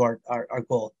get it to our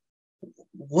goal.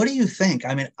 What do you think?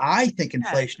 I mean, I think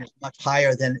inflation is much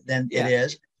higher than it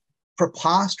is.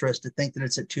 Preposterous to think that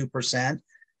it's at 2%.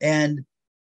 And,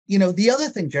 the other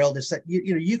thing, Gerald, is that,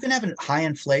 you can have a high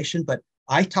inflation, but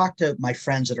I talk to my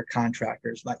friends that are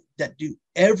contractors that do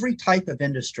every type of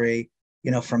industry,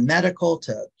 from medical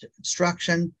to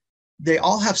construction. They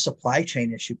all have supply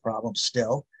chain issue problems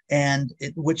still, and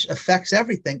which affects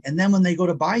everything. And then when they go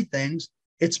to buy things,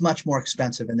 it's much more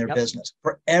expensive in their business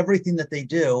for everything that they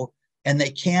do. And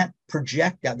they can't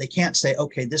project that. They can't say,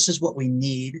 okay, this is what we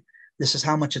need. This is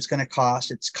how much it's going to cost.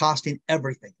 It's costing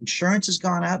everything. Insurance has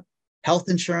gone up, health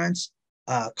insurance,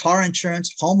 car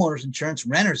insurance, homeowners insurance,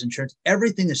 renters insurance.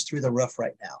 Everything is through the roof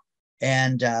right now.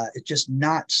 And it's just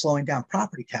not slowing down.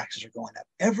 Property taxes are going up.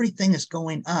 Everything is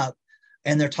going up.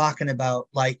 And they're talking about,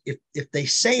 like, if they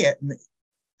say it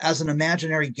as an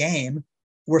imaginary game,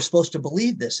 we're supposed to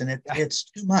believe this, and it's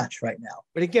too much right now.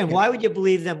 But again, why would you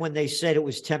believe them when they said it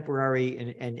was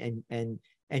temporary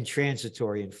and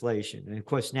transitory inflation? And of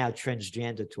course, now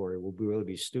transjandatory. We'll really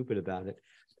be stupid about it.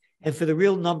 And for the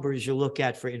real numbers you look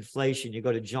at for inflation, you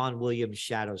go to John Williams'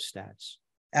 shadow stats.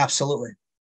 Absolutely.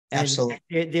 And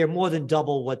absolutely. They're more than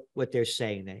double what they're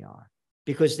saying they are,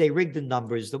 because they rigged the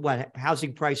numbers.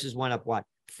 Housing prices went up,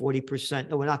 40%?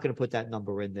 No, we're not going to put that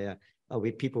number in there.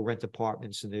 People rent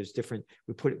apartments, and there's different.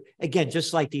 We put it again,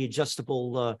 just like the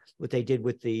adjustable, what they did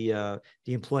with the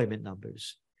employment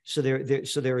numbers. So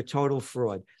they're a total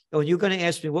fraud. Oh, and you're going to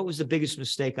ask me, what was the biggest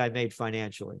mistake I made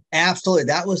financially? Absolutely,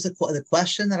 that was the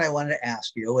question that I wanted to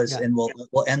ask you. And we'll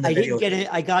end the video.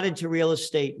 I got into real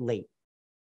estate late.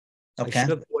 Okay. I should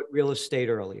have bought real estate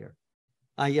earlier.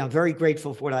 I'm very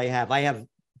grateful for what I have. I have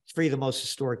 3 of the most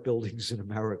historic buildings in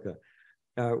America,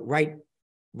 right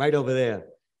over there.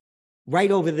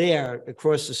 Right over there,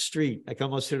 across the street, I can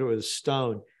almost hit it with a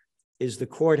stone, is the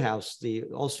courthouse, the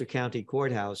Ulster County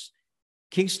Courthouse.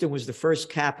 Kingston was the first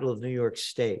capital of New York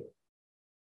State.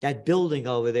 That building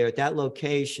over there at that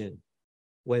location,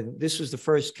 when this was the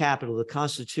first capital, the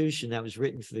Constitution that was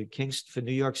written for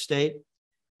New York State,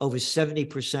 over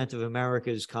 70% of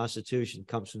America's Constitution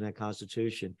comes from that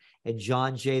Constitution. And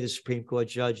John Jay, the Supreme Court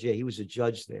judge, he was a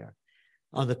judge there.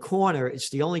 On the corner, it's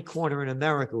the only corner in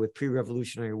America with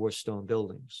pre-Revolutionary War stone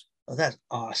buildings. Oh, that's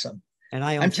awesome. And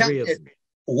I own 3 of them.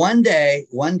 One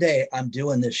day, I'm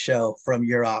doing this show from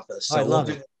your office. So I love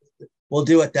it. We'll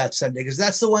do it that Sunday, because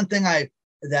that's the one thing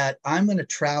that I'm going to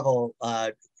travel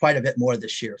quite a bit more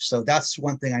this year. So that's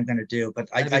one thing I'm going to do. But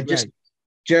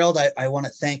Gerald, I want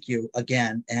to thank you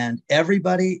again. And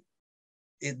everybody,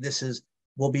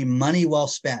 will be money well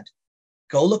spent.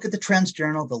 Go look at the Trends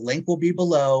Journal. The link will be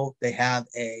below. They have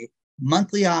a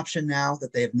monthly option now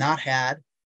that they have not had.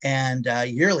 And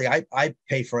yearly, I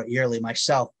pay for it yearly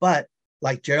myself. But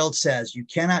like Gerald says, you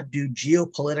cannot do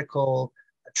geopolitical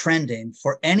trending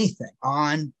for anything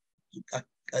on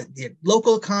the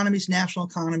local economies, national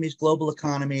economies, global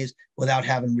economies without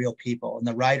having real people and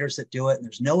the writers that do it. And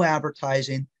there's no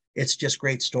advertising. It's just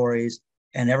great stories.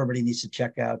 And everybody needs to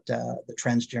check out the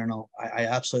Trends Journal. I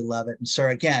absolutely love it. And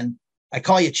sir, again, I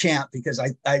call you champ because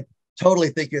I totally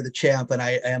think you're the champ. And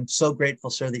I am so grateful,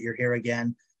 sir, that you're here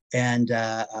again. And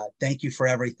thank you for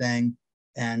everything.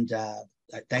 And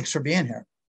thanks for being here.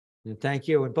 And thank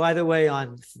you. And by the way,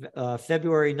 on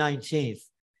February 19th,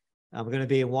 I'm going to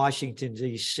be in Washington,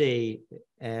 D.C.,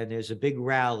 and there's a big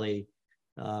rally,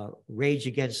 Rage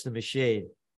Against the Machine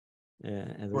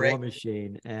and the War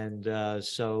Machine. And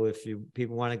so if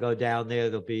people want to go down there,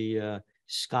 there'll be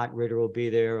Scott Ritter will be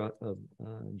there,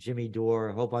 Jimmy Dore,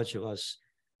 a whole bunch of us.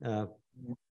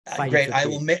 Great. I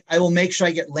will make sure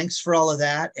I get links for all of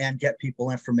that and get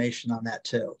people information on that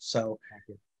too. So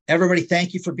everybody,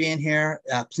 thank you for being here.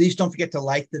 Please don't forget to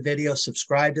like the video,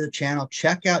 subscribe to the channel,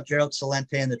 check out Gerald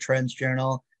Celente and the Trends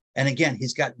Journal. And again,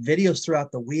 he's got videos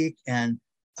throughout the week. And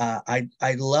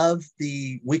I love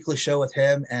the weekly show with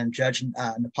him and Judge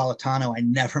Napolitano. I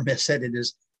never miss it. It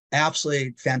is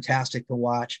absolutely fantastic to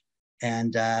watch.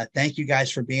 And thank you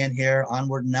guys for being here.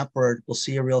 Onward and upward. We'll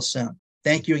see you real soon.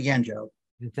 Thank you again, Joe.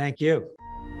 And thank you.